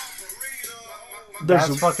he's.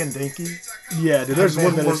 That's fucking Dinky? Yeah, dude. There's That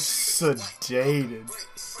one man that looks is. sedated.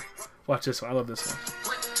 Watch this one. I love this one.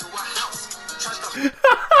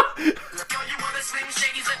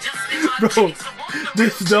 Bro,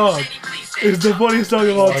 this dog is the funniest dog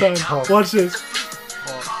of all time. Watch this.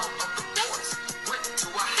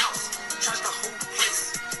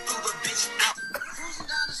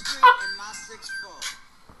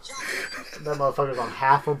 That motherfucker's on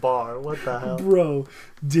half a bar. What the hell? Bro,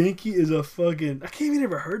 Dinky is a fucking. I can't even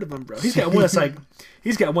ever heard of him, bro. He's got one that's like.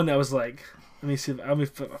 He's got one that was like. Let me see. Let me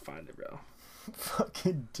find it, bro.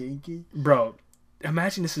 Fucking Dinky. Bro,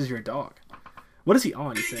 imagine this is your dog. What is he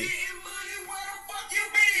on? You think?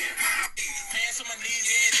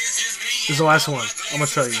 This is the last one. I'm gonna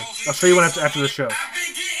show you. I'll show you one after the show.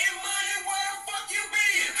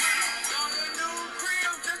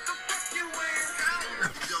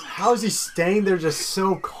 How is he staying there just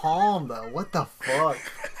so calm though? What the fuck?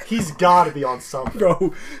 He's got to be on something.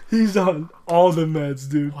 Bro, he's on all the meds,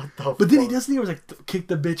 dude. What the But then he fuck? doesn't even like kick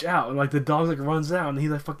the bitch out, and like the dog like runs out, and he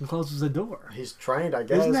like fucking closes the door. He's trained, I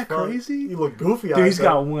guess. Isn't that Fuck. crazy? You look goofy. Dude, he's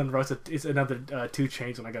got one, bro. It's another 2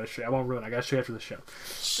 Chainz one I gotta show you. I won't ruin it. I gotta show you after the show.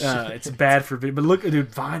 It's bad for video. But look, dude,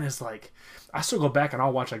 Vine is like... I still go back and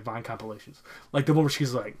I'll watch like Vine compilations. Like the one where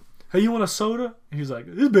she's like, hey, you want a soda? And he's like,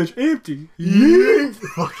 this bitch empty. Yeah.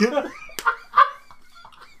 Fucking.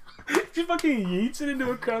 She fucking yeets it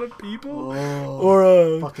into a crowd of people. Oh,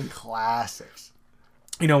 Or, fucking classics.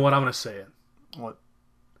 you know what? I'm gonna say it. What?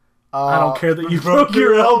 I don't care that you broke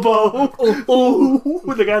your elbow. Ooh.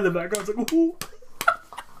 With the guy in the background's like, ooh.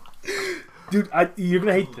 Dude, you're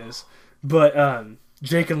gonna hate this, but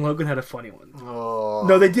Jake and Logan had a funny one. Oh.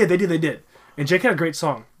 No, they did. And Jake had a great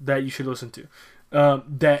song that you should listen to.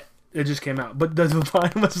 That it just came out, but the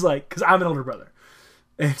vine was like, because I'm an older brother,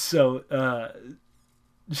 and so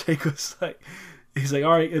Jake was like, he's like,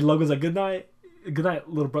 all right, and Logan's like, good night,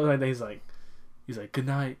 little brother, and then he's like, good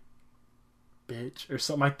night, bitch, or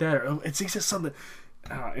something like that, or he says something,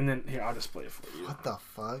 and then here I'll just play it for you. What the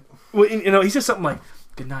fuck? Well, he says something like,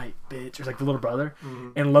 good night, bitch, or like the little brother,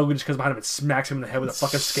 and Logan just comes behind him and smacks him in the head with a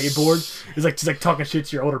fucking skateboard. He's like, just like talking shit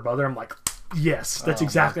to your older brother. I'm like, yes, that's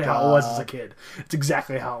exactly how it was as a kid. It's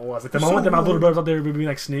exactly how it was. Like the moment that my little brother's out there being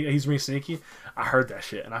like he's being sneaky, I heard that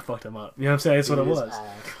shit and I fucked him up. You know what I'm saying? That's what it was.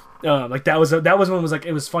 Like that was when it was like,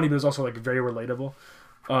 it was funny, but it was also like very relatable.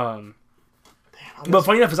 But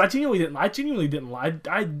funny enough is I genuinely didn't like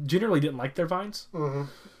their vines.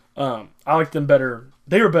 I liked them better.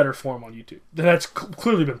 They were better for them on YouTube. That's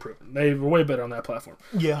clearly been proven. They were way better on that platform.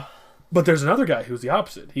 Yeah. But there's another guy who's the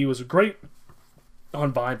opposite. He was great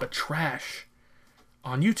on Vine, but trash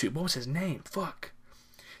on YouTube. What was his name? Fuck.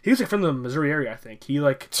 He was like from the Missouri area, I think. He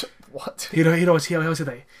like what? He always had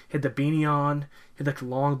the beanie on. He had like the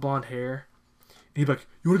long blonde hair. And he'd be like,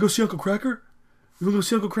 "You want to go see Uncle Cracker? You want to go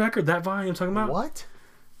see Uncle Cracker?" That Vine I'm talking about. What?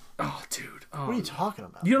 Oh, dude. What are you talking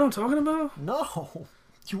about? You know what I'm talking about? No.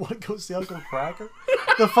 You want to go see Uncle Cracker?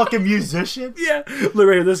 The fucking musician? Yeah. Look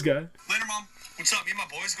right here, this guy. Later, Mom. What's up? Me and my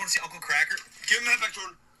boys going to see Uncle Cracker. Give him that back,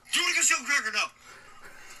 Jordan. You want to go see Uncle Cracker now?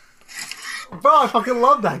 Bro, I fucking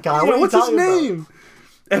love that guy. What are you what's his talking name?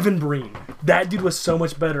 Evan Breen. That dude was so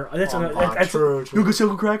much better. That's true. You go see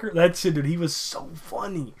Uncle Cracker? That's it, dude. He was so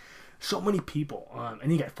funny. So many people.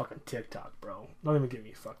 And he got fucking TikTok, bro. Don't even give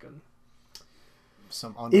me fucking...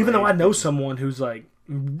 Even though I know someone who's like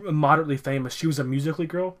moderately famous, she was a Musical.ly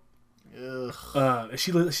girl. Ugh.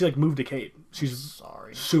 She like moved to Cape. She's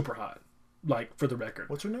Sorry. super hot. Like, for the record.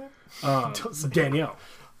 What's her name? Danielle.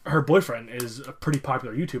 Her boyfriend is a pretty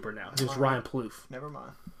popular YouTuber now. His name's Ryan Plouffe. Never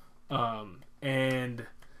mind. And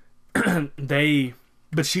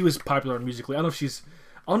but she was popular on Musical.ly. I don't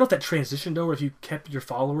know if that transitioned over, if you kept your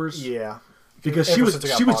followers. Yeah. Because she was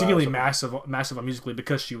genuinely massive on Musical.ly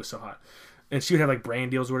because she was so hot. And she would have like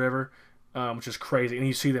brand deals or whatever, which is crazy. And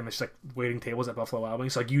you see them, it's like waiting tables at Buffalo Wild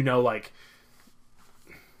Wings. Like, like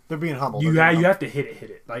they're being humble. You have to hit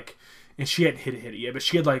it. Like, and she hadn't hit it yet, but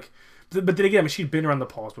she had like, but then again, I mean, she'd been around the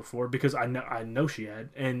Pauls before because I know she had,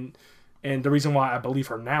 and the reason why I believe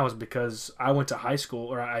her now is because I went to high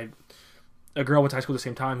school, a girl went to high school at the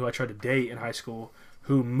same time who I tried to date in high school,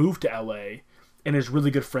 who moved to LA, and is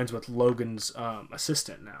really good friends with Logan's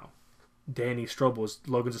assistant now. Danny Strobel was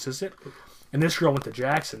Logan's assistant. And this girl went to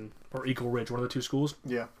Jackson or Eagle Ridge, one of the two schools.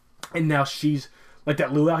 Yeah. And now she's like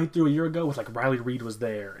that luau he threw a year ago with like Riley Reid was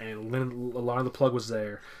there and Lana the Plug was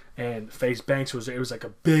there and Face Banks was there. It was like a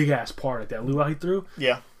big ass party at that luau he threw.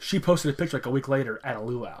 Yeah. She posted a picture like a week later at a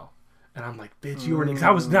luau. And I'm like, bitch, you were in.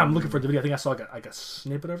 Now I'm looking for the video. I think I saw like a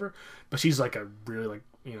snippet of her, but she's like a really like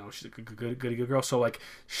she's a good girl. So like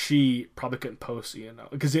she probably couldn't post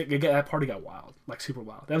because that party got wild, like super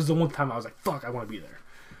wild. That was the one time I was like, fuck, I want to be there,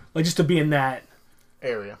 like just to be in that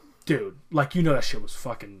area, dude. Like that shit was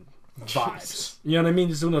fucking vibes. Jesus. You know what I mean?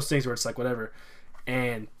 Just one of those things where it's like whatever.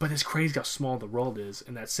 But it's crazy how small the world is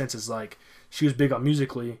in that sense. Is like she was big on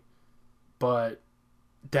Musical.ly, but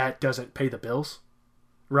that doesn't pay the bills.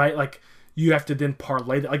 Right? Like, you have to then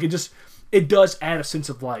parlay that. Like, it does add a sense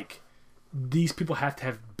of, like, these people have to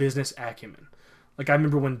have business acumen. Like, I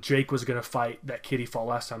remember when Jake was going to fight that kid he fought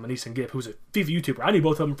last time, Anees Gibb, who's a FIFA YouTuber. I knew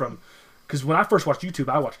both of them from... Because when I first watched YouTube,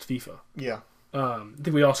 I watched FIFA. Yeah. I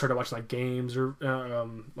think we all started watching, like, games or,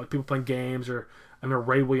 like, people playing games. Or, I remember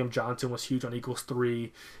Ray William Johnson was huge on Equals 3.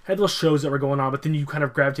 Had those shows that were going on, but then you kind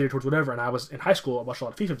of gravitated towards whatever. And I was in high school, I watched a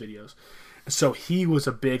lot of FIFA videos. And so he was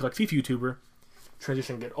a big, like, FIFA YouTuber.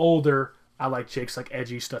 Transition, get older. I like Jake's like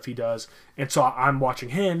edgy stuff he does, and so I'm watching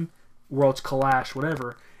him, Worlds Clash,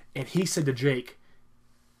 whatever, and he said to Jake,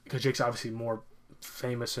 because Jake's obviously more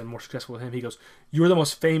famous and more successful than him, he goes, "You're the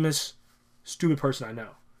most famous stupid person I know,"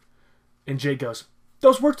 and Jake goes,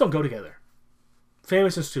 "Those words don't go together,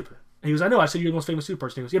 famous and stupid." And he goes, "I know. I said you're the most famous stupid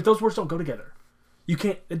person." He goes, "Yeah, but those words don't go together. You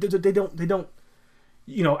can't. They don't.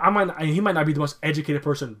 He might not be the most educated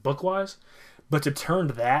person book wise, but to turn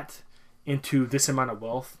that into this amount of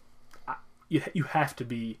wealth, you have to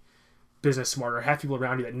be business smart or have people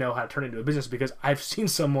around you that know how to turn it into a business. Because I've seen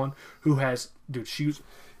someone who has, dude, she's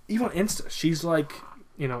even on Insta. She's like,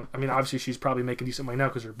 I mean, obviously she's probably making decent money now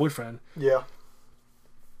because her boyfriend. Yeah.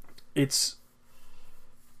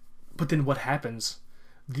 But then what happens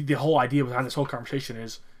the whole idea behind this whole conversation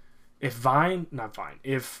is if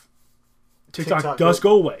if TikTok does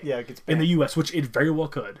go away Yeah, it gets in banned. the U.S., which it very well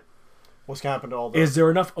could, What's gonna happen to all the? is there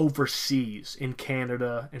enough overseas in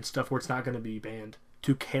Canada and stuff where it's not going to be banned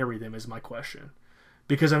to carry them is my question.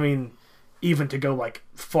 Because, I mean, even to go like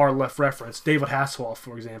far left reference, David Hasselhoff,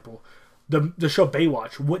 for example, the show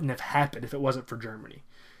Baywatch wouldn't have happened if it wasn't for Germany.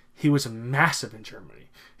 He was massive in Germany.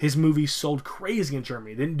 His movies sold crazy in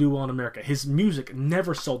Germany. Didn't do well in America. His music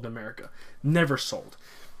never sold in America. Never sold.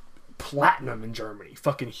 Platinum in Germany.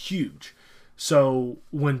 Fucking huge. So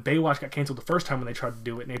when Baywatch got canceled the first time when they tried to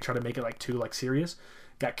do it and they tried to make it like too like serious,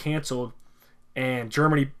 got canceled, and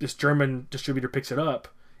this German distributor picks it up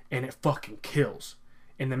and it fucking kills.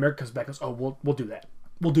 And the America comes back and goes, "Oh, we'll do that.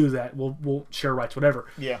 We'll do that. We'll share rights, whatever."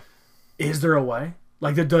 Yeah. Is there a way?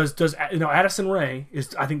 Like, does Addison Rae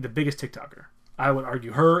is, I think, the biggest TikToker. I would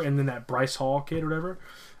argue her, and then that Bryce Hall kid or whatever.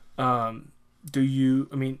 I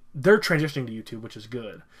mean, they're transitioning to YouTube, which is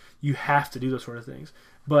good. You have to do those sort of things.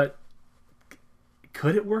 But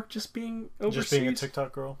could it work just being overseas? Just being a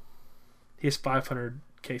TikTok girl. He has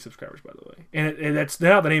 500K subscribers, by the way. And that's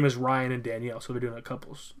now the name is Ryan and Danielle, so they're doing a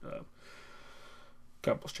couples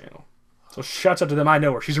channel. So shouts out to them. I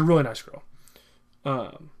know her. She's a really nice girl.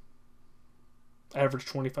 Average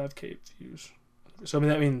 25K views. So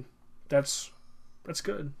I mean that's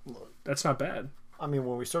good. That's not bad. I mean,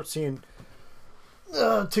 when we start seeing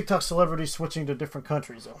TikTok celebrities switching to different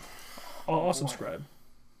countries, though, I'll subscribe.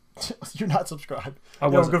 you're not subscribed. I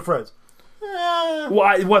We're wasn't. good friends.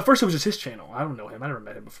 Well, at first it was just his channel. I don't know him. I never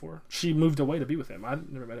met him before. She moved away to be with him. I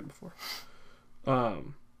never met him before.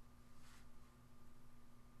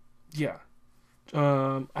 Yeah.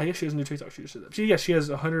 I guess she doesn't do TikTok. She just did that. She has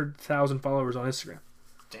 100,000 followers on Instagram.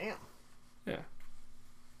 Damn. Yeah.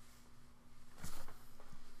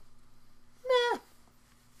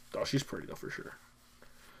 Oh, she's pretty though for sure.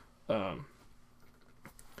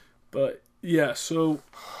 But yeah, so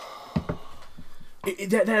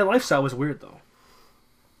that lifestyle was weird though,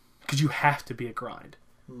 because you have to be a grind,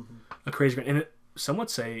 a crazy grind, and some would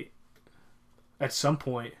say at some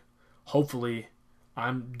point, hopefully,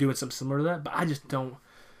 I'm doing something similar to that, but I just don't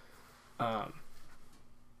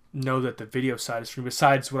know that the video side is for me.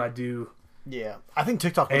 Besides what I do Yeah, I think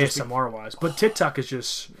TikTok would just be, ASMR wise, but TikTok is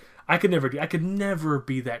just I could never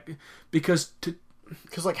be that because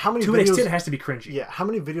because like how many to an extent it videos? has to be cringy. Yeah, how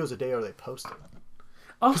many videos a day are they posting?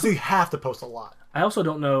 Because Also, they have to post a lot. I also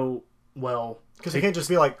don't know well Because they can't just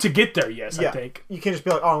be like, to get there. Yes, yeah, I think. you can't just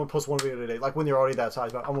be like, oh, I'm gonna post one video today. Like when you're already that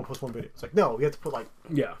size, but I'm gonna post one video. It's like no, you have to put like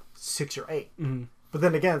Yeah, 6 or 8. Mm-hmm. But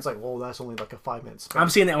then again, it's like, well, that's only like a 5 minutes. I'm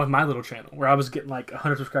seeing that with my little channel where I was getting like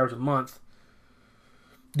 100 subscribers a month,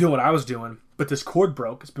 doing what I was doing. But this cord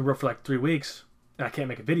broke. It's been broke for like 3 weeks, and I can't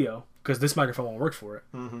make a video because this microphone won't work for it.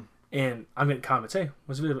 Mm-hmm. And I'm getting comments, "Hey,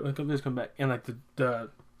 when's the video? When videos come back?" And like the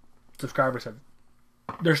subscribers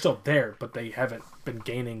they're still there, but they haven't been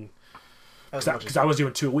gaining because I was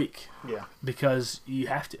doing 2 a week. Yeah. Because you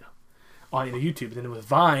have to on YouTube. And then with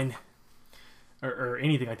Vine or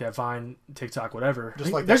anything like that, Vine, TikTok, whatever.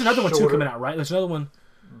 Just like there's that another one too shorter- coming out, right? There's another one.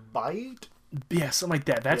 Byte? Yeah, something like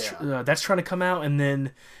that. That's trying to come out, and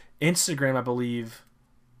then Instagram, I believe,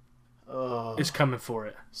 is coming for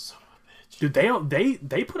it. Son of a bitch. Dude,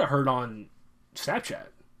 they put a hurt on Snapchat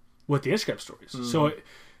with the Instagram stories. So,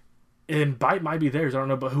 and Byte might be theirs. I don't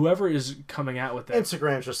know, but whoever is coming out with that,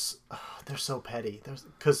 Instagram's just, they're so petty.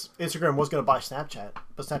 Because Instagram was going to buy Snapchat,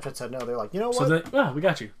 but Snapchat said no. They're like, you know what? so then, we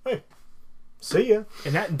got you. Hey, see ya.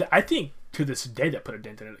 And that I think to this day that put a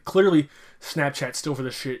dent in it. Clearly, Snapchat's still for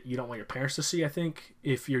the shit you don't want your parents to see. I think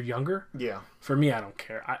if you're younger. Yeah. For me, I don't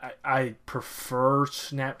care. I prefer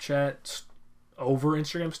Snapchat over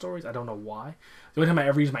Instagram stories. I don't know why. The only time I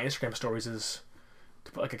ever use my Instagram stories is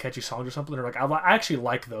to put like a catchy song or something. Or like I actually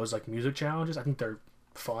like those like music challenges. I think they're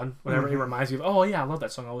fun. Whenever it reminds me of, oh yeah, I love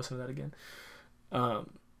that song. I'll listen to that again.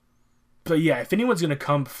 But yeah, if anyone's gonna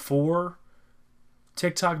come for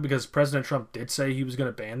TikTok, because President Trump did say he was going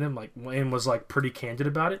to ban them, like, and was like pretty candid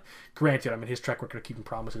about it. Granted, I mean, his track record of keeping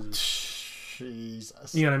promises is,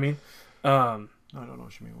 Jesus. you know what I mean? I don't know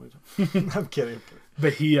what you mean. I'm kidding.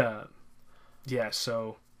 But he, yeah.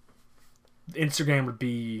 So Instagram would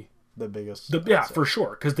be The biggest. yeah, for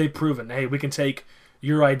sure, because they've proven, hey, we can take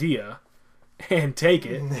your idea and take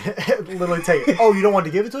it. Literally take it. Oh, you don't want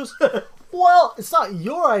to give it to us? Well, it's not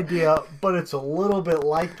your idea, but it's a little bit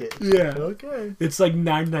like it. Yeah. Okay. It's like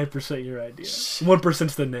 99% your idea.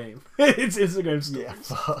 1%'s the name. It's Instagram stories. Yeah.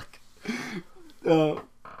 Fuck.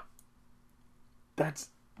 That's.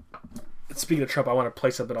 Speaking of Trump, I want to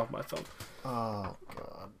play something off my phone. Oh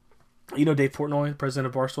God. You know Dave Portnoy, president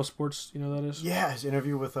of Barstool Sports. You know who that is? Yeah, his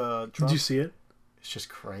interview with Trump. Did you see it? It's just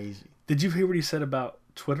crazy. Did you hear what he said about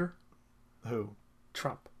Twitter? Who?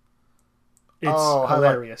 Trump. It's Oh,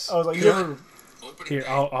 hilarious. I was like, you ever... Opening Here, day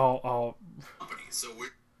I'll. company. So we.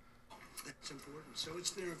 That's important. So it's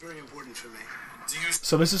very important for me. Do you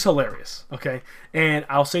So this is hilarious, okay? And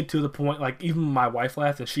I'll say to the point, like even my wife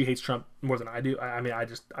laughed, and she hates Trump more than I do. I mean, I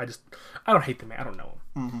don't hate the man. I don't know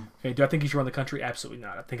him. Okay, do I think he should run the country? Absolutely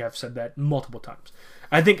not. I think I've said that multiple times.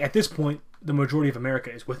 I think at this point, the majority of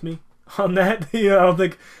America is with me on that. I don't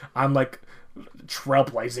think I'm like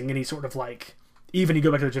trailblazing any sort of like. Even you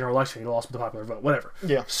go back to the general election, he lost with the popular vote, whatever.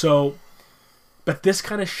 Yeah. So, but this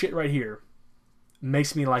kind of shit right here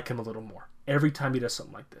makes me like him a little more every time he does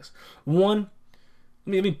something like this. One.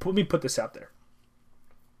 Let me put this out there,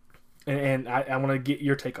 and I want to get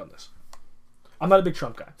your take on this. I'm not a big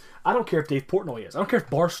Trump guy. I don't care if Dave Portnoy is. I don't care if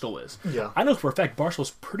Barstool is. Yeah. I know for a fact Barstool's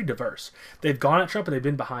pretty diverse. They've gone at Trump and they've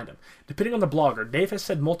been behind him. Depending on the blogger, Dave has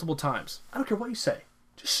said multiple times, I don't care what you say.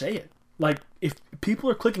 Just say it. Like, if people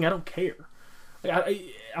are clicking, I don't care. Like,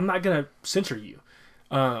 I'm not going to censor you.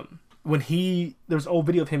 When there was an old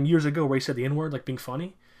video of him years ago where he said the N-word, like being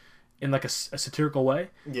funny in like a satirical way.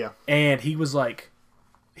 Yeah. And he was like,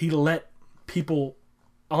 he let people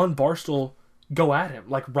on Barstool go at him,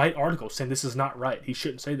 like write articles saying this is not right. He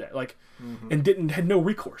shouldn't say that. Like, and had no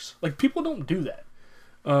recourse. Like, people don't do that.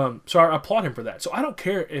 So I applaud him for that. So I don't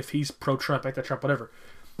care if he's pro-Trump, anti-Trump, whatever.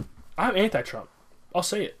 I'm anti-Trump. I'll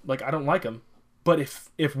say it. Like, I don't like him. But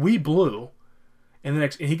if we blew,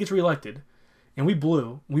 and he gets reelected, and we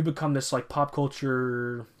become this like pop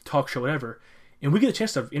culture talk show, whatever, and we get a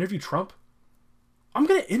chance to interview Trump, I'm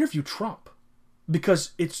gonna interview Trump.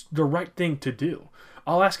 Because it's the right thing to do.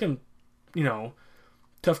 I'll ask him,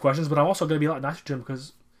 tough questions, but I'm also going to be a lot nicer to him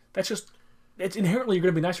because it's inherently you're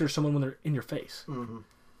going to be nicer to someone when they're in your face. Mm-hmm.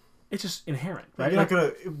 It's just inherent, right? You're not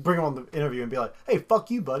going to bring him on the interview and be like, hey,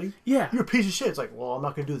 fuck you, buddy. Yeah. You're a piece of shit. It's like, well, I'm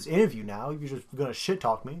not going to do this interview now. You're just going to shit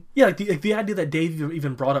talk me. Yeah, like the idea that Dave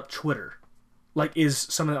even brought up Twitter, like, is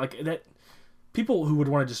something like that. People who would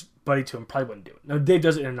want to just buddy to him probably wouldn't do it. Now, Dave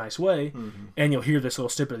does it in a nice way, and you'll hear this little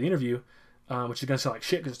snippet of the interview. Which is going to sound like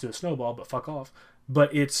shit because it's to a snowball, but fuck off.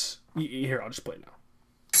 But it's... Here, I'll just play it now.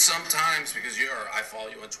 Sometimes, because I follow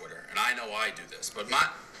you on Twitter, and I know I do this, but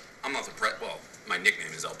I'm not the well, my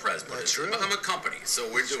nickname is El Prez, but I'm a company, so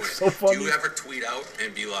we're doing it. So funny. Do you ever tweet out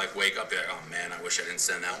and be like, wake up, be like, oh man, I wish I didn't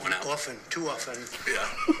send that one out? Often, too often. Yeah.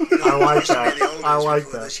 I like that. I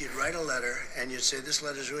like that. You'd write a letter, and you'd say, this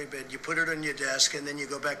letter's really bad. You put it on your desk, and then you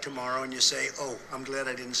go back tomorrow, and you say, oh, I'm glad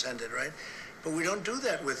I didn't send it, right? But we don't do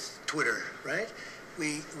that with Twitter, right?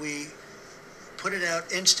 We put it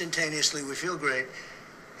out instantaneously. We feel great.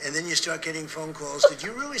 And then you start getting phone calls. Did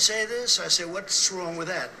you really say this? I say, what's wrong with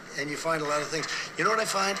that? And you find a lot of things. You know what I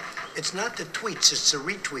find? It's not the tweets. It's the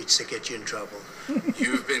retweets that get you in trouble.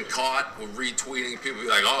 You've been caught with retweeting. People be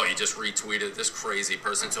like, oh, you just retweeted this crazy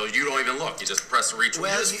person. So you don't even look. You just press the retweet.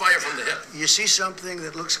 Well, you just fire from the hip. You see something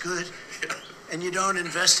that looks good. Yeah. And you don't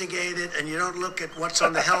investigate it, and you don't look at what's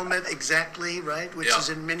on the helmet exactly, right, which is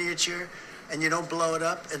in miniature, and you don't blow it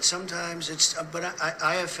up. And sometimes but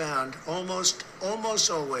I have found almost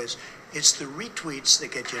always, it's the retweets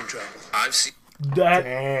that get you in trouble. I've seen That.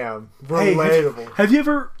 Damn. Hey, Relatable. have you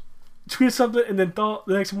ever tweeted something and then thought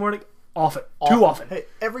the next morning, often. Too often. Hey,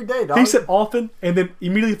 every day, dog. He said often and then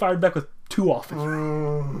immediately fired back with too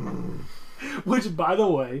often. Which, by the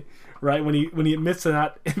way, right, when he admits to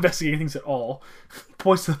not investigating things at all,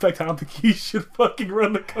 points to the fact I don't think he should fucking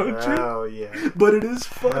run the country. Oh, yeah. But it is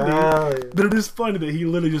funny. Oh, yeah. But it is funny that he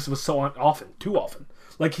literally just was so often, too often.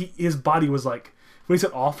 Like, his body was like, when he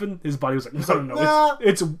said often, his body was like, no, no, nah.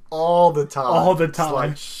 it's All the time. all the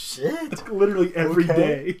time. It's like, shit. Like, literally every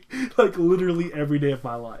day. Okay. Like, literally every day of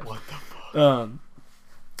my life. What the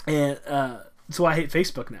fuck? So I hate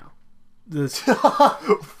Facebook now. This,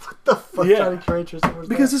 What the fuck Yeah. kind of creature was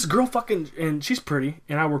because that? this girl fucking, and she's pretty,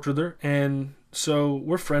 and I worked with her, and so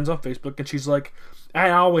we're friends on Facebook, and she's like,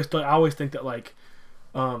 I always think that, like,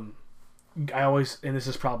 and this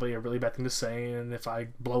is probably a really bad thing to say, and if we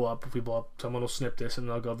blow up, someone will snip this, and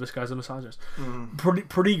they'll go, this guy's a misogynist.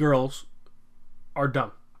 Pretty girls are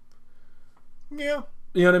dumb. Yeah.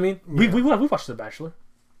 You know what I mean? We watched The Bachelor.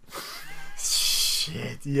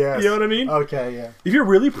 Shit, yes. You know what I mean? Okay, yeah. If you're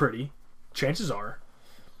really pretty, chances are,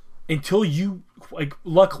 until you, like,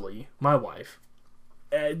 luckily, my wife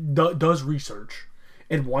does research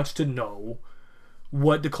and wants to know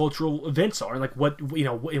what the cultural events are, and like what, you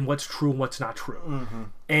know, and what's true and what's not true. Mm-hmm.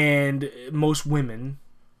 And most women,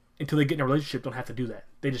 until they get in a relationship, don't have to do that.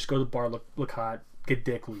 They just go to the bar, look hot, get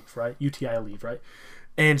dick, leave, right? UTI, leave, right?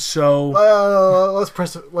 And so let's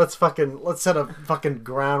set a fucking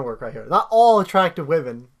groundwork right here. Not all attractive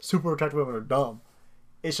women, super attractive women, are dumb.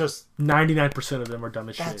 It's just 99% of them are dumb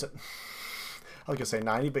as that's. shit. I was gonna say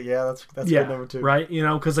 90, but yeah, that's a Yeah, good number too. right? You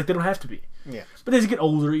know, because like they don't have to be. Yeah. But as you get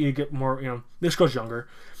older, you get more. You know, this girl's younger,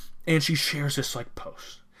 and she shares this like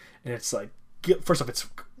post, and it's like, first off, it's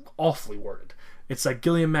awfully worded. It's like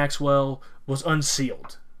Ghislaine Maxwell was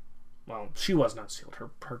unsealed. Well, she wasn't unsealed.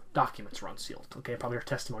 Her documents were unsealed. Okay, probably her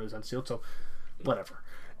testimony was unsealed. So, whatever.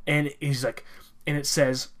 And he's like, and it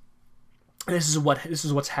says, this is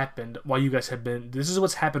what's happened while you guys have been. This is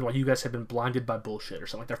what's happened while you guys have been blinded by bullshit or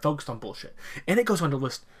something. Like they're focused on bullshit. And it goes on to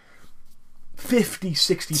list 50,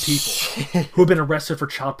 60 people who have been arrested for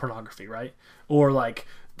child pornography, right? Or like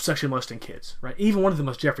sexually molesting kids, right? Even one of them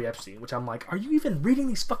was Jeffrey Epstein, which I'm like, are you even reading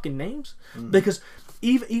these fucking names? Because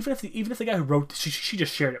even if the guy who wrote, she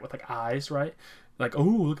just shared it with like eyes, right? Like, oh,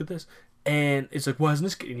 look at this, and it's like, why isn't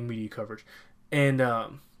this getting any media coverage? And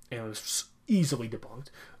it was easily debunked,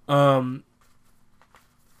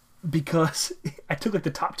 because I took like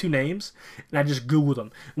the top 2 names and I just Googled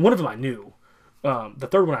them. One of them I knew. The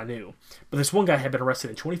third one I knew, but this one guy had been arrested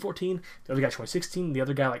in 2014, the other guy 2016, the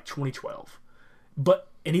other guy like 2012.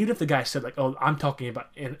 And even if the guy said like, "Oh, I'm talking about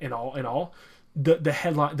in all," the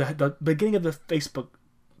headline, the beginning of the Facebook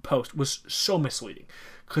post was so misleading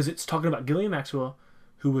because it's talking about Ghislaine Maxwell,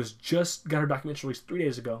 who was just got her documentary released 3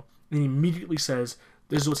 days ago, and he immediately says,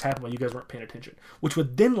 "This is what's happened while you guys weren't paying attention," which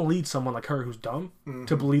would then lead someone like her who's dumb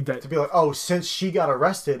to believe that To be like, oh, since she got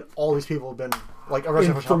arrested, all these people have been like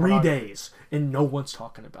arrested in for child 3 pornography. days, and no one's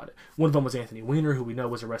talking about it. One of them was Anthony Weiner, who we know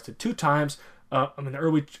was arrested 2 times. In the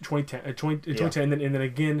early 2010, and then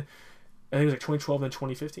again, I think it was like 2012 and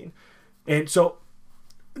 2015. And so,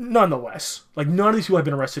 nonetheless, like none of these people have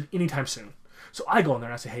been arrested anytime soon. So I go in there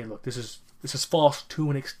and I say, hey, look, this is false to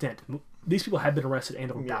an extent. These people have been arrested and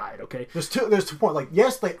or died. Okay, There's two points. Like,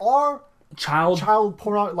 yes, they are child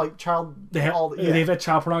porn, like child. They have, all, yeah. they've had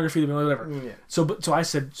child pornography, whatever. Yeah. So I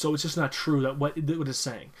said, so it's just not true that what it's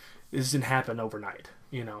saying. This didn't happen overnight,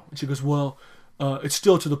 you know. And she goes, well, it's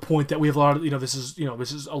still to the point that we have a lot of, this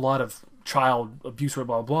is a lot of child abuse, blah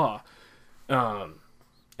blah blah.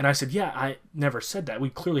 And I said, yeah, I never said that. We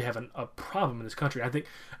clearly have a problem in this country.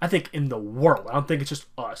 I think in the world. I don't think it's just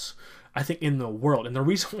us. I think in the world. And the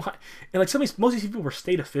reason why, and like most of these people were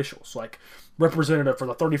state officials, like representative for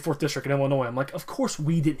the 34th district in Illinois. I'm like, of course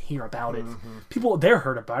we didn't hear about it. People there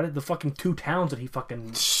heard about it. The fucking 2 towns that he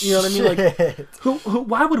fucking, you know what I mean? Like, who,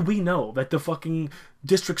 why would we know that the fucking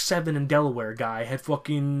District 7 in Delaware guy had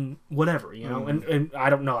fucking whatever, you know? And I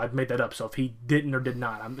don't know. I've made that up. So if he didn't or did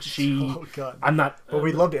not, Oh, God. I'm not. But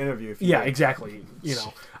we'd love to interview. If you Yeah, did. exactly. You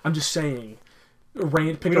know, I'm just saying. Pick We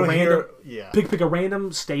a don't random, hear- yeah. pick a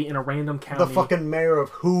random state in a random county. The fucking mayor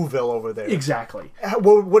of Whoville over there. Exactly.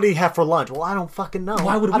 What did he have for lunch? Well, I don't fucking know.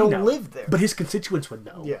 Why would we I don't know? live there. But his constituents would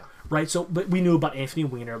know. Yeah. Right. So, but we knew about Anthony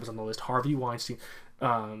Weiner was on the list. Harvey Weinstein,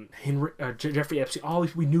 Jeffrey Epstein.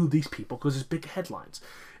 We knew these people because it's big headlines.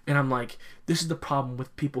 And I'm like, this is the problem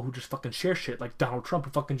with people who just fucking share shit. Like Donald Trump,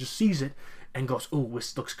 who fucking just sees it and goes, "Oh,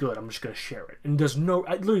 this looks good. I'm just gonna share it." And does no.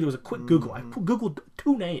 Literally, there was a quick Google. I googled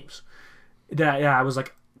 2 names. That I was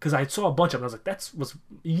like. Because I saw a bunch of them, and I was like, that was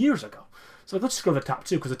years ago. So like, let's just go to the top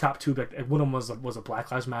 2, because the top 2, like, one of them was a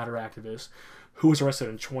Black Lives Matter activist who was arrested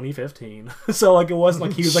in 2015. So like, it wasn't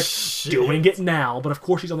like he was like doing it now, but of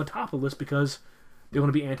course he's on the top of the list because they want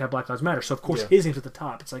to be anti-Black Lives Matter. So of course his name's at the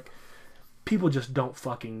top. It's like, people just don't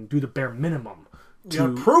fucking do the bare minimum You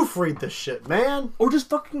gotta proofread this shit, man. or just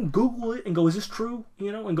fucking Google it and go, is this true?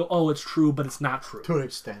 You know, and go, oh, it's true, but it's not true. To an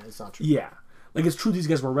extent, it's not true. Yeah. Like, it's true these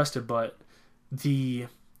guys were arrested, but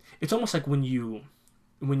it's almost like when you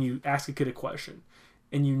ask a kid a question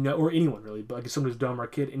and you know, or anyone really, but like if someone who's dumb or a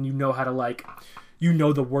kid, and you know how to like, you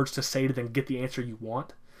know the words to say to then get the answer you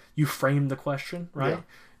want. You frame the question, right? Yeah.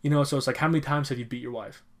 You know, so it's like, how many times have you beat your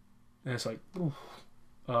wife? And it's like, oof.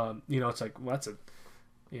 You know, it's like, well, that's a,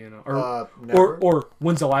 you know, never. or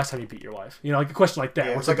when's the last time you beat your wife? You know, like a question like that.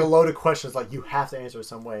 Yeah, where it's like a loaded question. It's like you have to answer it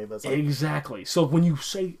some way, but it's like, exactly. So when you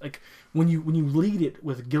say, like, when you lead it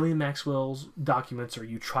with Ghislaine Maxwell's documents, or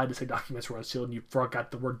you try to say documents were unsealed and you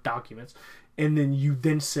forgot the word documents, and then you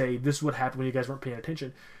then say this is what happened when you guys weren't paying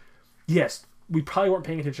attention. Yes, we probably weren't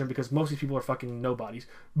paying attention because most of these people are fucking nobodies,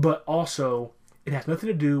 but also it has nothing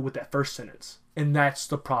to do with that first sentence, and that's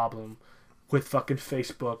the problem with fucking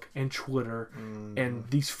Facebook and Twitter and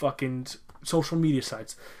these fucking social media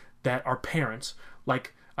sites that are parents.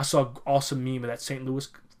 Like, I saw an awesome meme of that St. Louis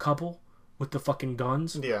couple with the fucking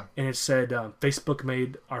guns. Yeah. And it said, Facebook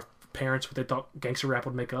made our parents what they thought gangster rap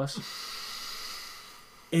would make us.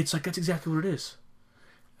 It's like, that's exactly what it is.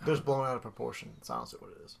 just blown out of proportion. It's honestly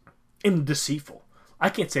what it is. And deceitful. I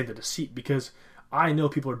can't say the deceit because I know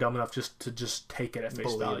people are dumb enough just to take it at face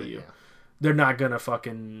Believe it, value. yeah. they're not gonna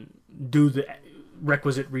fucking do the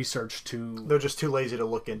requisite research to. They're just too lazy to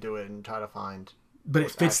look into it and try to find. But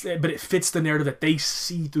it fits. But it fits the narrative that they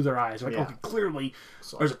see through their eyes. Like, okay, clearly,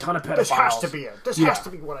 there's a ton of pedophiles. This has to be it. This has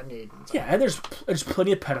to be what I need. Yeah, and there's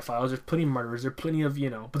plenty of pedophiles. There's plenty of murderers. There's plenty of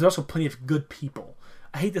but there's also plenty of good people.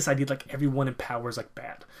 I hate this idea like everyone in power is like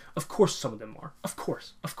bad. Of course, some of them are. Of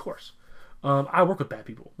course. I work with bad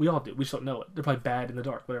people. We all do. We just don't know it. They're probably bad in the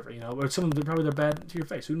dark, whatever. Or some of them probably they're bad to your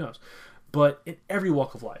face. Who knows? But in every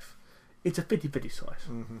walk of life, it's a 50-50 slice.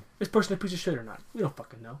 Mm-hmm. This person a piece of shit or not? We don't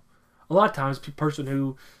fucking know. A lot of times, the person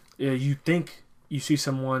who you think you see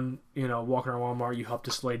someone, walking around Walmart, you help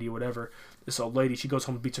this lady or whatever, this old lady, she goes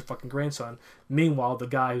home and beats her fucking grandson. Meanwhile, the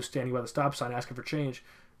guy who's standing by the stop sign asking for change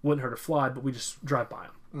wouldn't hurt a fly, but we just drive by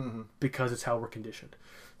him because it's how we're conditioned.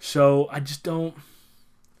 So I just don't,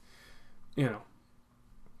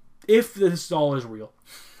 if this all is real.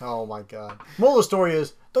 Oh my god. Moral of the story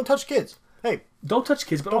is, don't touch kids. Hey. Don't touch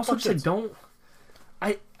kids, but also just like don't.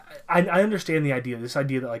 I understand the idea. This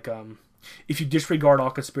idea that like if you disregard all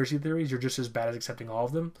conspiracy theories, you're just as bad as accepting all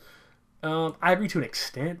of them. I agree to an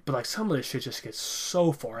extent, but like some of this shit just gets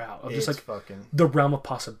so far out of just like the realm of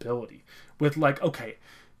possibility. With like, okay,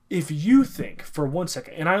 if you think for 1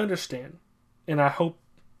 second, and I understand, and I hope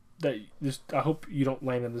you don't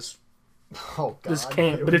land in this. Oh God. This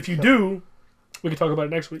camp, but if you do, we can talk about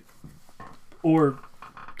it next week or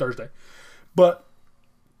Thursday. But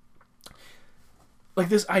like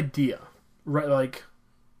this idea, right? Like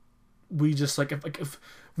we just like if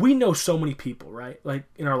we know so many people, right? Like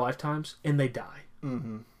in our lifetimes, and they die,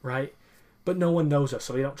 right? But no one knows us,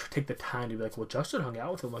 so they don't take the time to be like, well, Justin hung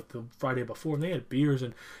out with him like the Friday before, and they had beers,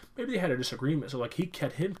 and maybe they had a disagreement. So like he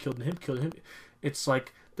killed him, killed him. It's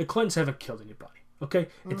like the Clintons haven't killed anybody. Okay.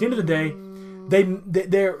 At the end of the day,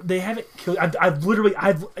 they haven't killed.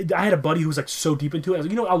 I had a buddy who was like so deep into it. I was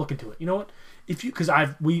like, I'll look into it. You know what? Because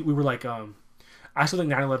we were like I still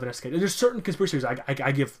think 9/11 is sketchy. There's certain conspiracy theories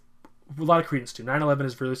I give a lot of credence to. 9/11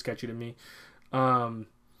 is really sketchy to me.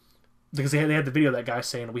 Because they had the video of that guy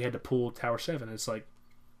saying we had to pull Tower 7. It's like,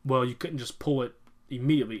 well, you couldn't just pull it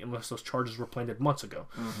immediately unless those charges were planted months ago.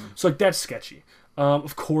 So like that's sketchy.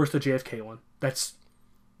 Of course, the JFK one. That's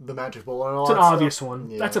the magic bullet. And all it's an that obvious stuff.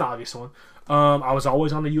 one. Yeah. That's an obvious one. I was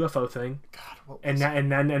always on the UFO thing. God, and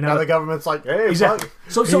now the government's like, hey, exactly.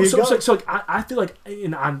 Fuck, so like, I feel like,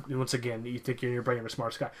 and I'm once again, you think you're in your brain, you're a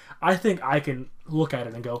smart guy. I think I can look at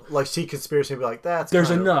it and go, like, see conspiracy and be like, that's there's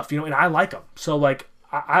enough, and I like them. So like,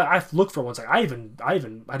 I look for ones like I even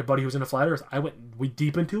had a buddy who was into flat Earth. We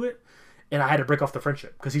deep into it, and I had to break off the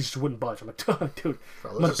friendship because he just wouldn't budge. I'm like, dude,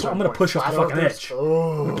 I'm gonna push off the fucking edge.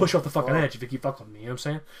 I'm gonna push off the fucking edge if you keep fucking with me. You know what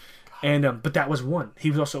I'm saying? And but that was one. He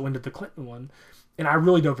was also into the Clinton one, and I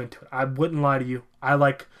really dove into it. I wouldn't lie to you. I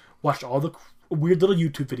watched all the weird little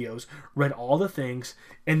YouTube videos, read all the things,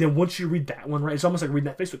 and then once you read that one, right, it's almost like reading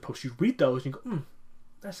that Facebook post. You read those, and you go,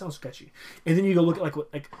 that sounds sketchy. And then you go look at like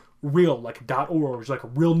real like .org, like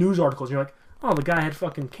real news articles, and you're like, oh, the guy had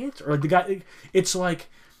fucking cancer, or like the guy. It's like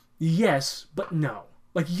yes, but no.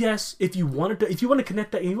 Like yes, if you want to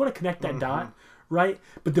connect that dot. Right?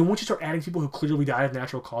 But then once you start adding people who clearly died of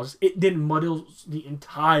natural causes, it then muddles the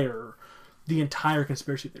entire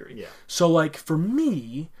conspiracy theory. Yeah. So like for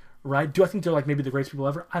me, right, do I think they're like maybe the greatest people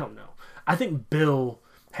ever? I don't know. I think Bill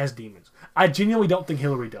has demons. I genuinely don't think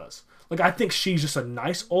Hillary does. Like I think she's just a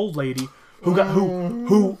nice old lady who has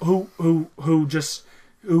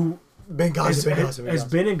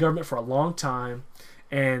been in government for a long time,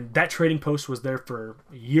 and that trading post was there for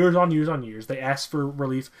years on years on years. They asked for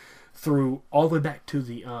relief through all the way back to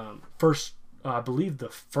the first, I believe the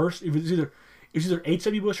first, it was either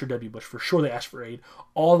H.W. Bush or W. Bush. For sure they asked for aid.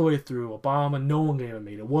 All the way through Obama, no one gave them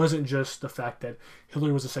aid. It wasn't just the fact that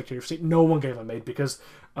Hillary was the Secretary of State. No one gave them aid because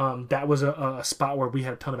that was a spot where we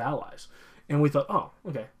had a ton of allies. And we thought, oh,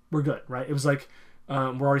 okay, we're good, right? It was like,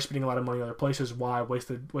 we're already spending a lot of money in other places. Why waste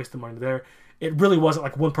the money there? It really wasn't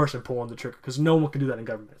like one person pulling the trigger because no one can do that in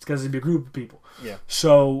government. It's because it'd be a group of people. Yeah.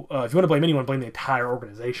 So if you want to blame anyone, blame the entire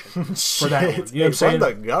organization for that one. You know what I'm saying?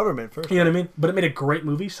 Blame the government first. You know what I mean? But it made a great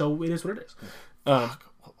movie, so it is what it is.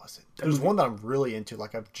 What was it? There's one that I'm really into.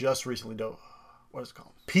 Like I've just recently done. What is it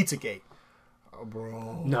called? Pizzagate. Oh,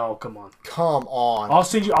 bro. No, come on. Come on. I'll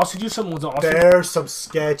send you some ones. There's some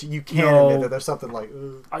sketch. You can't admit that there's something like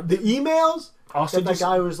the emails. I'll send that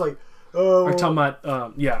guy was like. Oh, are you talking about? I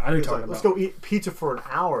know you're talking about. Let's go eat pizza for an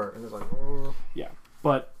hour, and it's like. Yeah,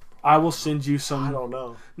 but I will send you some. I don't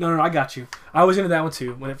know. No, I got you. I was into that one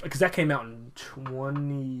too because that came out in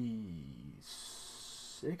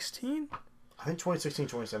 2016. I think 2016,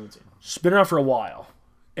 2017. It's been around for a while,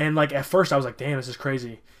 and like at first I was like, "Damn, this is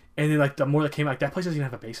crazy," and then like the more that came out, like, that place doesn't even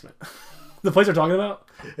have a basement. The place they're talking about,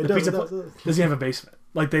 It the does, pizza it does, pla- it does. doesn't have a basement.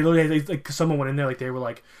 Like they literally, like someone went in there, like they were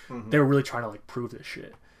Mm-hmm. they were really trying to like prove this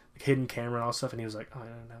shit, like hidden camera and all stuff, and he was like, "Oh, I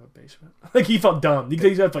didn't have a basement." Like he felt dumb. You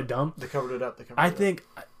think he felt dumb? They covered it up. I think,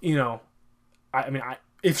 you know, I mean,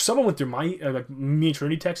 if someone went through my like me and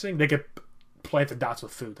Trinity texting, they could plant the dots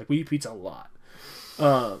with food. Like we eat pizza a lot.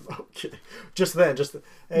 Okay. Just then,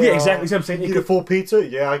 hey, Yeah, exactly. See what I'm saying? You It need a could- full pizza?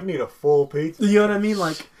 Yeah, I can eat a full pizza. You know what I mean?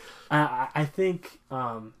 Like, I think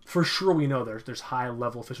for sure we know there's high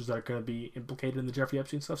level officials that are going to be implicated in the Jeffrey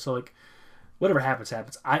Epstein stuff. So like, whatever happens.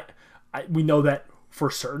 We know that for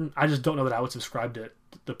certain. I just don't know that I would subscribe to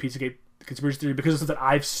the Pizzagate conspiracy theory because it's stuff that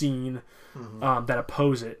I've seen that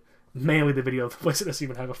oppose it. Mainly the video of the place that doesn't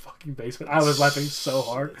even have a fucking basement. I was laughing so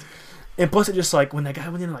hard. And plus, it just like when that guy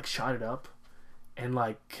went in and like shot it up and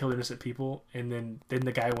like killed innocent people, and then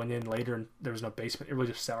the guy went in later and there was no basement. It really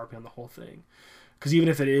just soured me on the whole thing. Because even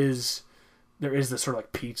if there is this sort of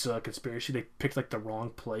like pizza conspiracy, they picked like the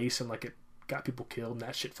wrong place and like it got people killed, and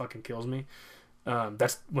that shit fucking kills me.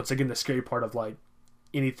 That's once again the scary part of like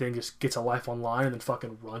anything just gets a life online and then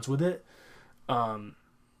fucking runs with it.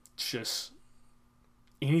 It's just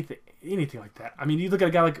anything like that. I mean, you look at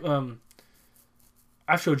a guy like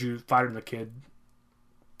I've showed you Fighter and the Kid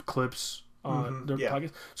clips on their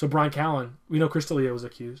podcast. So Brian Callen, we know Chris D'Elia was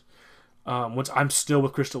accused. Once I'm still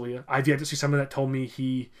with Chris D'Elia. I've yet to see someone that told me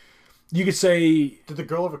you could say, Did the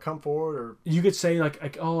girl ever come forward, or you could say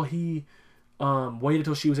like oh he waited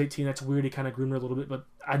until she was 18. That's weird. He kind of groomed her a little bit, but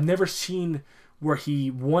I've never seen where he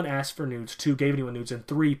 1 asked for nudes, 2 gave anyone nudes, and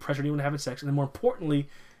 3 pressured anyone to having sex, and then more importantly,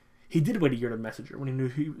 he did wait a year to message her when he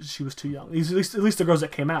knew she was too young. At least the girls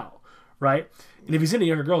that came out, right? And if he's into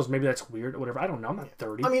younger girls, maybe that's weird or whatever. I don't know. I'm not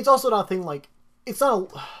 30. I mean, it's also not a thing like it's not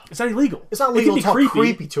illegal. It's not It legal can to be talk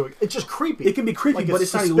creepy to it. It's just creepy. It can be creepy, like, but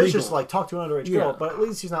it's not suspicious illegal. to like talk to an underage Yeah. girl. But at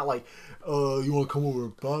least he's not like, you want to come over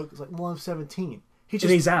and fuck? It's like, well, I'm 17.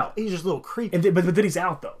 He's out. He's just a little creepy. But then he's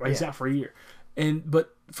out though, right? He's Yeah. out for a year.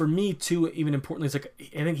 But for me too, even importantly, it's like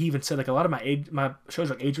I think he even said like a lot of my shows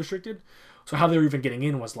are like age restricted. So how they were even getting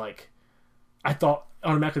in was like, I thought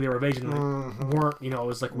automatically they were of age and like, weren't. You know, it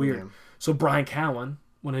was like weird. Yeah. So Brian Callen,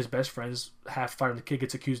 one of his best friends, half Fighter and the Kid,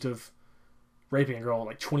 gets accused of raping a girl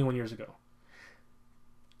like 21 years ago.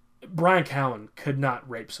 Brian Callen could not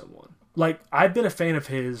rape someone. Like, I've been a fan of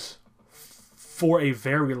his for a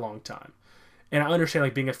very long time. And I understand,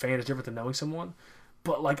 like, being a fan is different than knowing someone.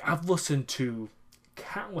 But, like, I've listened to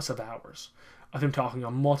countless of hours of him talking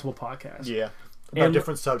on multiple podcasts. Yeah. About And-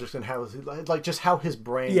 different subjects and how like just how his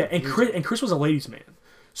brain. Yeah, and views it. Chris was a ladies' man.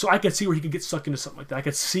 So I could see where he could get sucked into something like that. I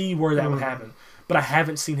could see where that would happen. But I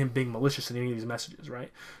haven't seen him being malicious in any of these messages,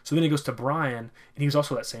 right? So then he goes to Brian, and he was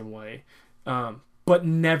also that same way. But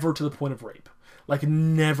never to the point of rape. Like,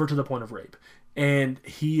 never to the point of rape. And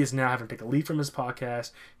he is now having to take a lead from his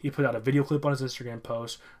podcast. He put out a video clip on his Instagram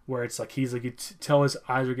post where it's like, he's like, you tell his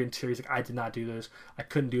eyes are getting teary. He's like, I did not do this. I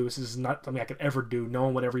couldn't do this. This is not something I could ever do. No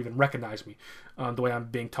one would ever even recognize me the way I'm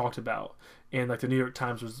being talked about. And like the New York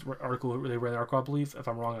Times was an article, they read an article, I believe. If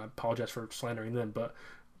I'm wrong, I apologize for slandering them. But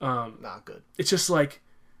Not good. it's just like,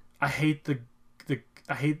 I hate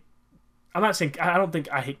I'm not saying, I don't think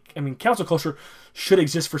I hate, I mean, cancel culture should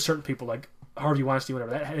exist for certain people, like Harvey Weinstein,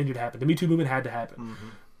 whatever. That needed to happen. The Me Too movement had to happen.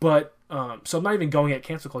 But, so I'm not even going at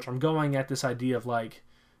cancel culture. I'm going at this idea of like,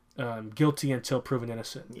 guilty until proven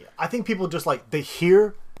innocent. Yeah, I think people just like they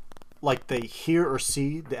hear or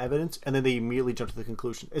see the evidence, and then they immediately jump to the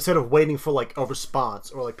conclusion instead of waiting for like a response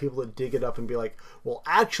or like people to dig it up and be like, well,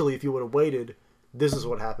 actually, if you would have waited, this is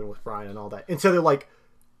what happened with Brian and all that. Instead, they're like,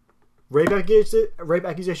 rape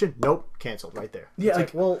accusation, nope, canceled right there. Yeah, It's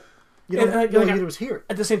like- well, you And, don't like, really like, need to hear it.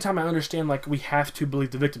 At the same time, I understand like we have to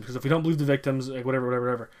believe the victims, because if we don't believe the victims, like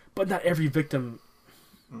whatever. But not every victim.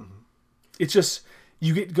 It's just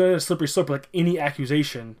you go to a slippery slope. Like any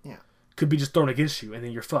accusation Yeah, could be just thrown against you, and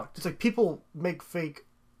then you're fucked it's like people make fake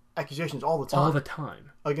accusations all the time all the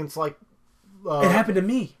time. against like. It happened to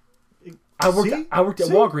me. I worked at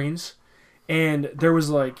See? Walgreens, and there was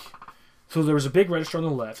like, so there was a big register on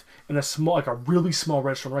the left, and a really small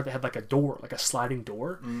register on the right that had like a door, like a sliding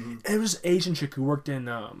door. And it was an Asian chick who worked in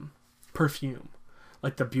perfume,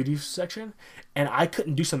 like the beauty section, and I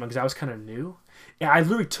couldn't do something because I was kind of new, and I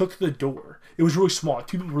literally took the door. It was really small. Like,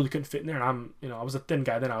 2 people really couldn't fit in there, and I was a thin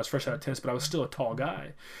guy then. I was fresh out of tennis, but I was still a tall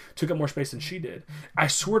guy. Took up more space than she did. I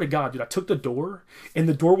swear to God, dude, I took the door, and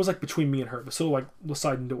the door was like between me and her. It was still like the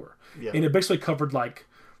sliding door, and it basically covered like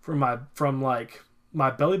from my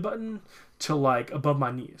belly button to like above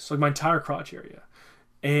my knees, like my entire crotch area.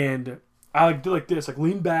 And I like did like this, like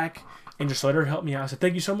lean back and just let her help me out. I said,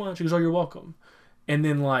 "Thank you so much." She goes, "Oh, you're welcome." And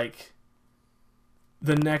then like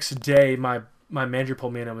the next day, my my manager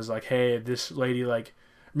pulled me in and was like, "Hey, this lady, like,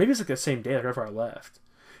 maybe it's like the same day, like after I left,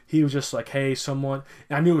 he was just like, hey, someone,"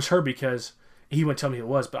 and I knew it was her because he wouldn't tell me who it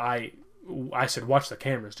was, but I said, "Watch the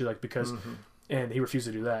cameras, dude," like because, and he refused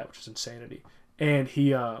to do that, which is insanity. And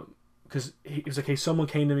he, because he was like, "Hey, someone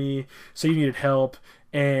came to me, said you needed help,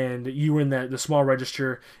 and you were in the small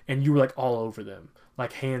register, and you were like all over them,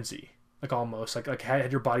 like handsy, like almost, like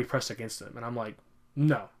had your body pressed against them," and I'm like,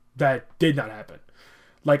 "No, that did not happen."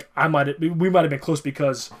 Like we might have been close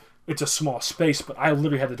because it's a small space, but I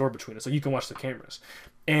literally had the door between us, so you can watch the cameras.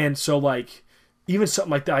 And so like, even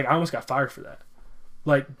something like that, like I almost got fired for that.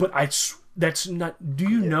 Like, but that's not. Do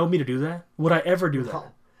you know me to do that? Would I ever do that?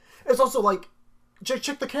 No. It's also like,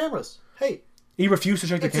 check the cameras. Hey, He refused to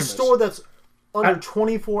check the cameras. It's a store that's under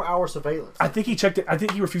 24-hour surveillance. I think he checked it. I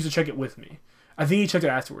think he refused to check it with me. I think he checked it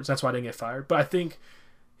afterwards. That's why I didn't get fired. But I think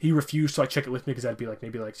he refused to like check it with me because that'd be like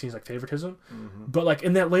maybe like seems like favoritism. But like,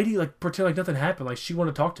 and that lady like pretend like nothing happened. Like she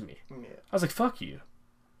wanted to talk to me. Yeah. I was like, "Fuck you."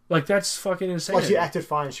 Like that's fucking insane. Like she acted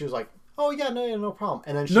fine. She was like, "Oh yeah, no problem."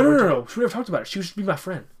 And then she no. She never talked about it. She was just be my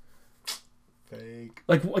friend. Fake.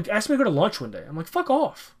 Like asked me to go to lunch one day. I'm like, "Fuck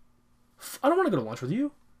off. I don't want to go to lunch with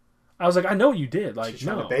you." I was like, "I know what you did." Like, She's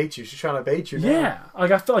trying to bait you. She's trying to bait you. Now. Yeah.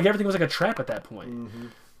 Like I felt like everything was like a trap at that point.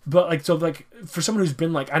 But like, so like for someone who's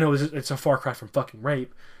been like, I know it's a far cry from fucking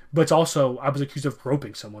rape, but it's also I was accused of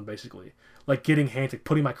groping someone basically, like getting hands, like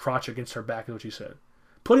putting my crotch against her back is what you said,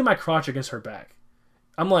 putting my crotch against her back.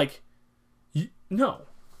 I'm like, no.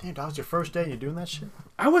 Damn, that was your first day and you're doing that shit?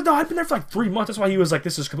 I'd been there for like 3 months. That's why he was like,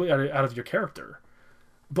 "This is completely out of your character."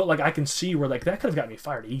 But like, I can see where like that could have got me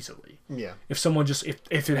fired easily. Yeah. If someone just if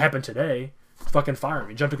it happened today, fucking fire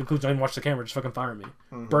me. Jump to conclusions. Don't even watch the camera. Just fucking fire me.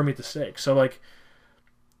 Burn me at the stake. So like,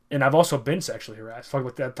 and I've also been sexually harassed.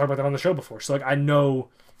 Talked about that on the show before. So like, I know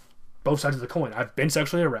both sides of the coin. I've been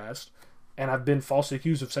sexually harassed, and I've been falsely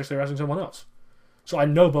accused of sexually harassing someone else. So I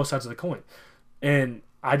know both sides of the coin, and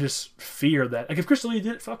I just fear that like if Chris D'Elia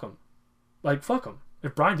did it, fuck him. Like fuck him.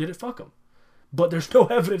 If Brian did it, fuck him. But there's no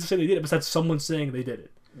evidence to say they did it besides someone saying they did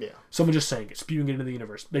it. Yeah. Someone just saying it, spewing it into the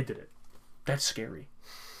universe. They did it. That's scary.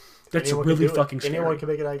 That's Anyone really can do it. fucking scary. Anyone can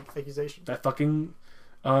make an accusation. That fucking,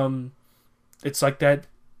 it's like that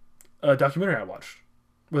documentary I watched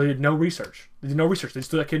where they did no research. They did no research. They just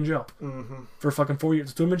threw that kid in jail for fucking 4 years.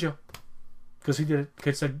 Just threw him in jail because he did it.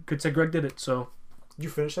 Kid said Greg did it. So. Did you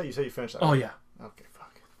finish that? You said you finished that. Oh right? yeah. Okay,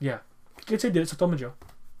 fuck. Yeah. Kid said did it. So throw him in jail.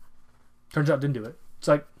 Turns out didn't do it. It's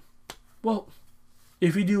like, well,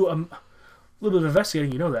 if you do a little bit of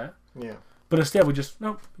investigating, you know that. Yeah. But instead, we just we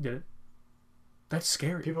did it. That's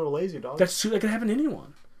scary. People are lazy, dog. That could happen to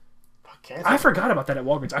anyone. Cancer. I forgot about that at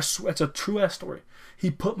Walgreens. I swear, it's a true ass story.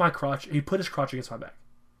 He put his crotch against my back.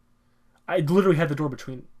 I literally had the door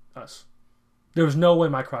between us. There was no way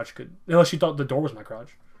my crotch could, unless you thought the door was my crotch,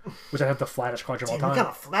 which I have the flattest crotch of all Damn, time. you're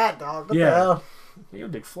kind of flat, dog. What Yeah. the hell? Your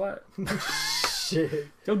dick flat. Shit.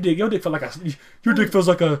 Your dick feel like your dick feels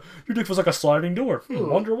like a sliding door.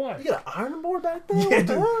 Wonder why. You got an iron board back there? Yeah, What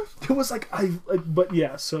the dude. hell? It was like but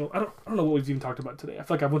yeah. So I don't know what we've even talked about today. I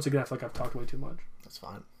feel like I've talked way too much. That's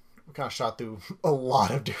fine. We kind of shot through a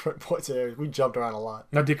lot of different points of areas. We jumped around a lot.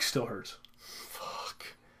 My dick still hurts. Fuck.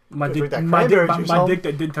 My Go dick, drink that my cranberry dick, juice, my homie. dick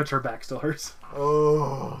that didn't touch her back still hurts.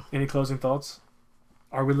 Oh. Any closing thoughts?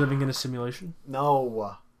 Are we living in a simulation?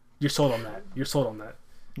 No. You're sold on that. You're sold on that.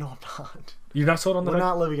 No, I'm not. You're not sold on that? We're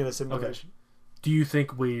not living in a simulation. Do you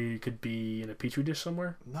think we could be in a petri dish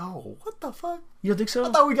somewhere? No. What the fuck? You don't think so?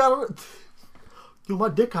 I thought we got it. Yo, my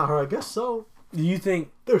dick on her, I guess so. Do you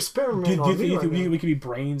think? They're experimenting Do on you me think right now. we could be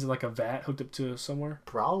brains in like a vat hooked up to somewhere?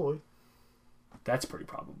 Probably. That's pretty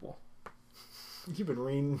probable. You've been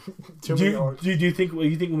reading too Do many you, articles. do you think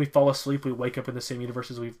when we fall asleep we wake up in the same universe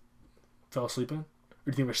as we fell asleep in? Or do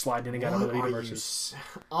you think we're sliding in and out of What other are you universes?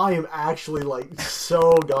 I am actually like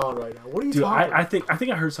so gone right now. What are you Dude, talking I think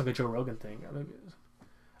I heard some Joe Rogan thing.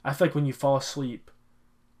 I feel like when you fall asleep,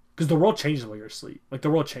 because the world changes while you're asleep. Like the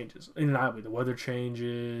world changes undeniably. The weather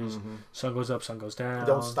changes. Sun goes up, sun goes down.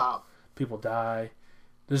 Don't stop. People die.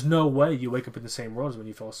 There's no way you wake up in the same world as when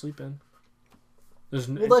you fell asleep in.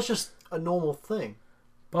 Well, that's just a normal thing.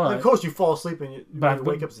 but Of course, you fall asleep and you But-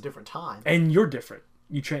 wake up at a different time. and you're different.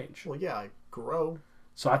 You change. Well, yeah, I grow.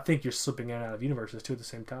 So I think you're slipping in and out of universes too at the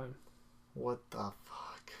same time. What the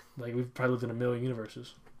fuck? Like we've probably lived in a million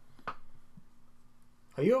universes.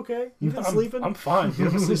 Are you okay? You been I'm, sleeping? I'm fine. Dude.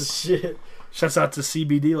 I'm sleeping. Shit. Shouts out to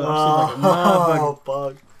CBD. Like, I'm sleeping like a motherfucker. Oh,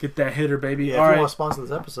 fuck. Get that hitter, baby. Yeah, All if right. you want to sponsor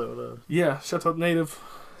this episode, Yeah, shout out Native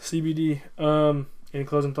CBD. Any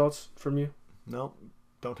closing thoughts from you? no,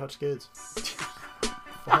 don't touch kids. Fuck.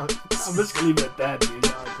 I'm just gonna leave it at that, dude.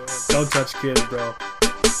 Don't touch kids, bro.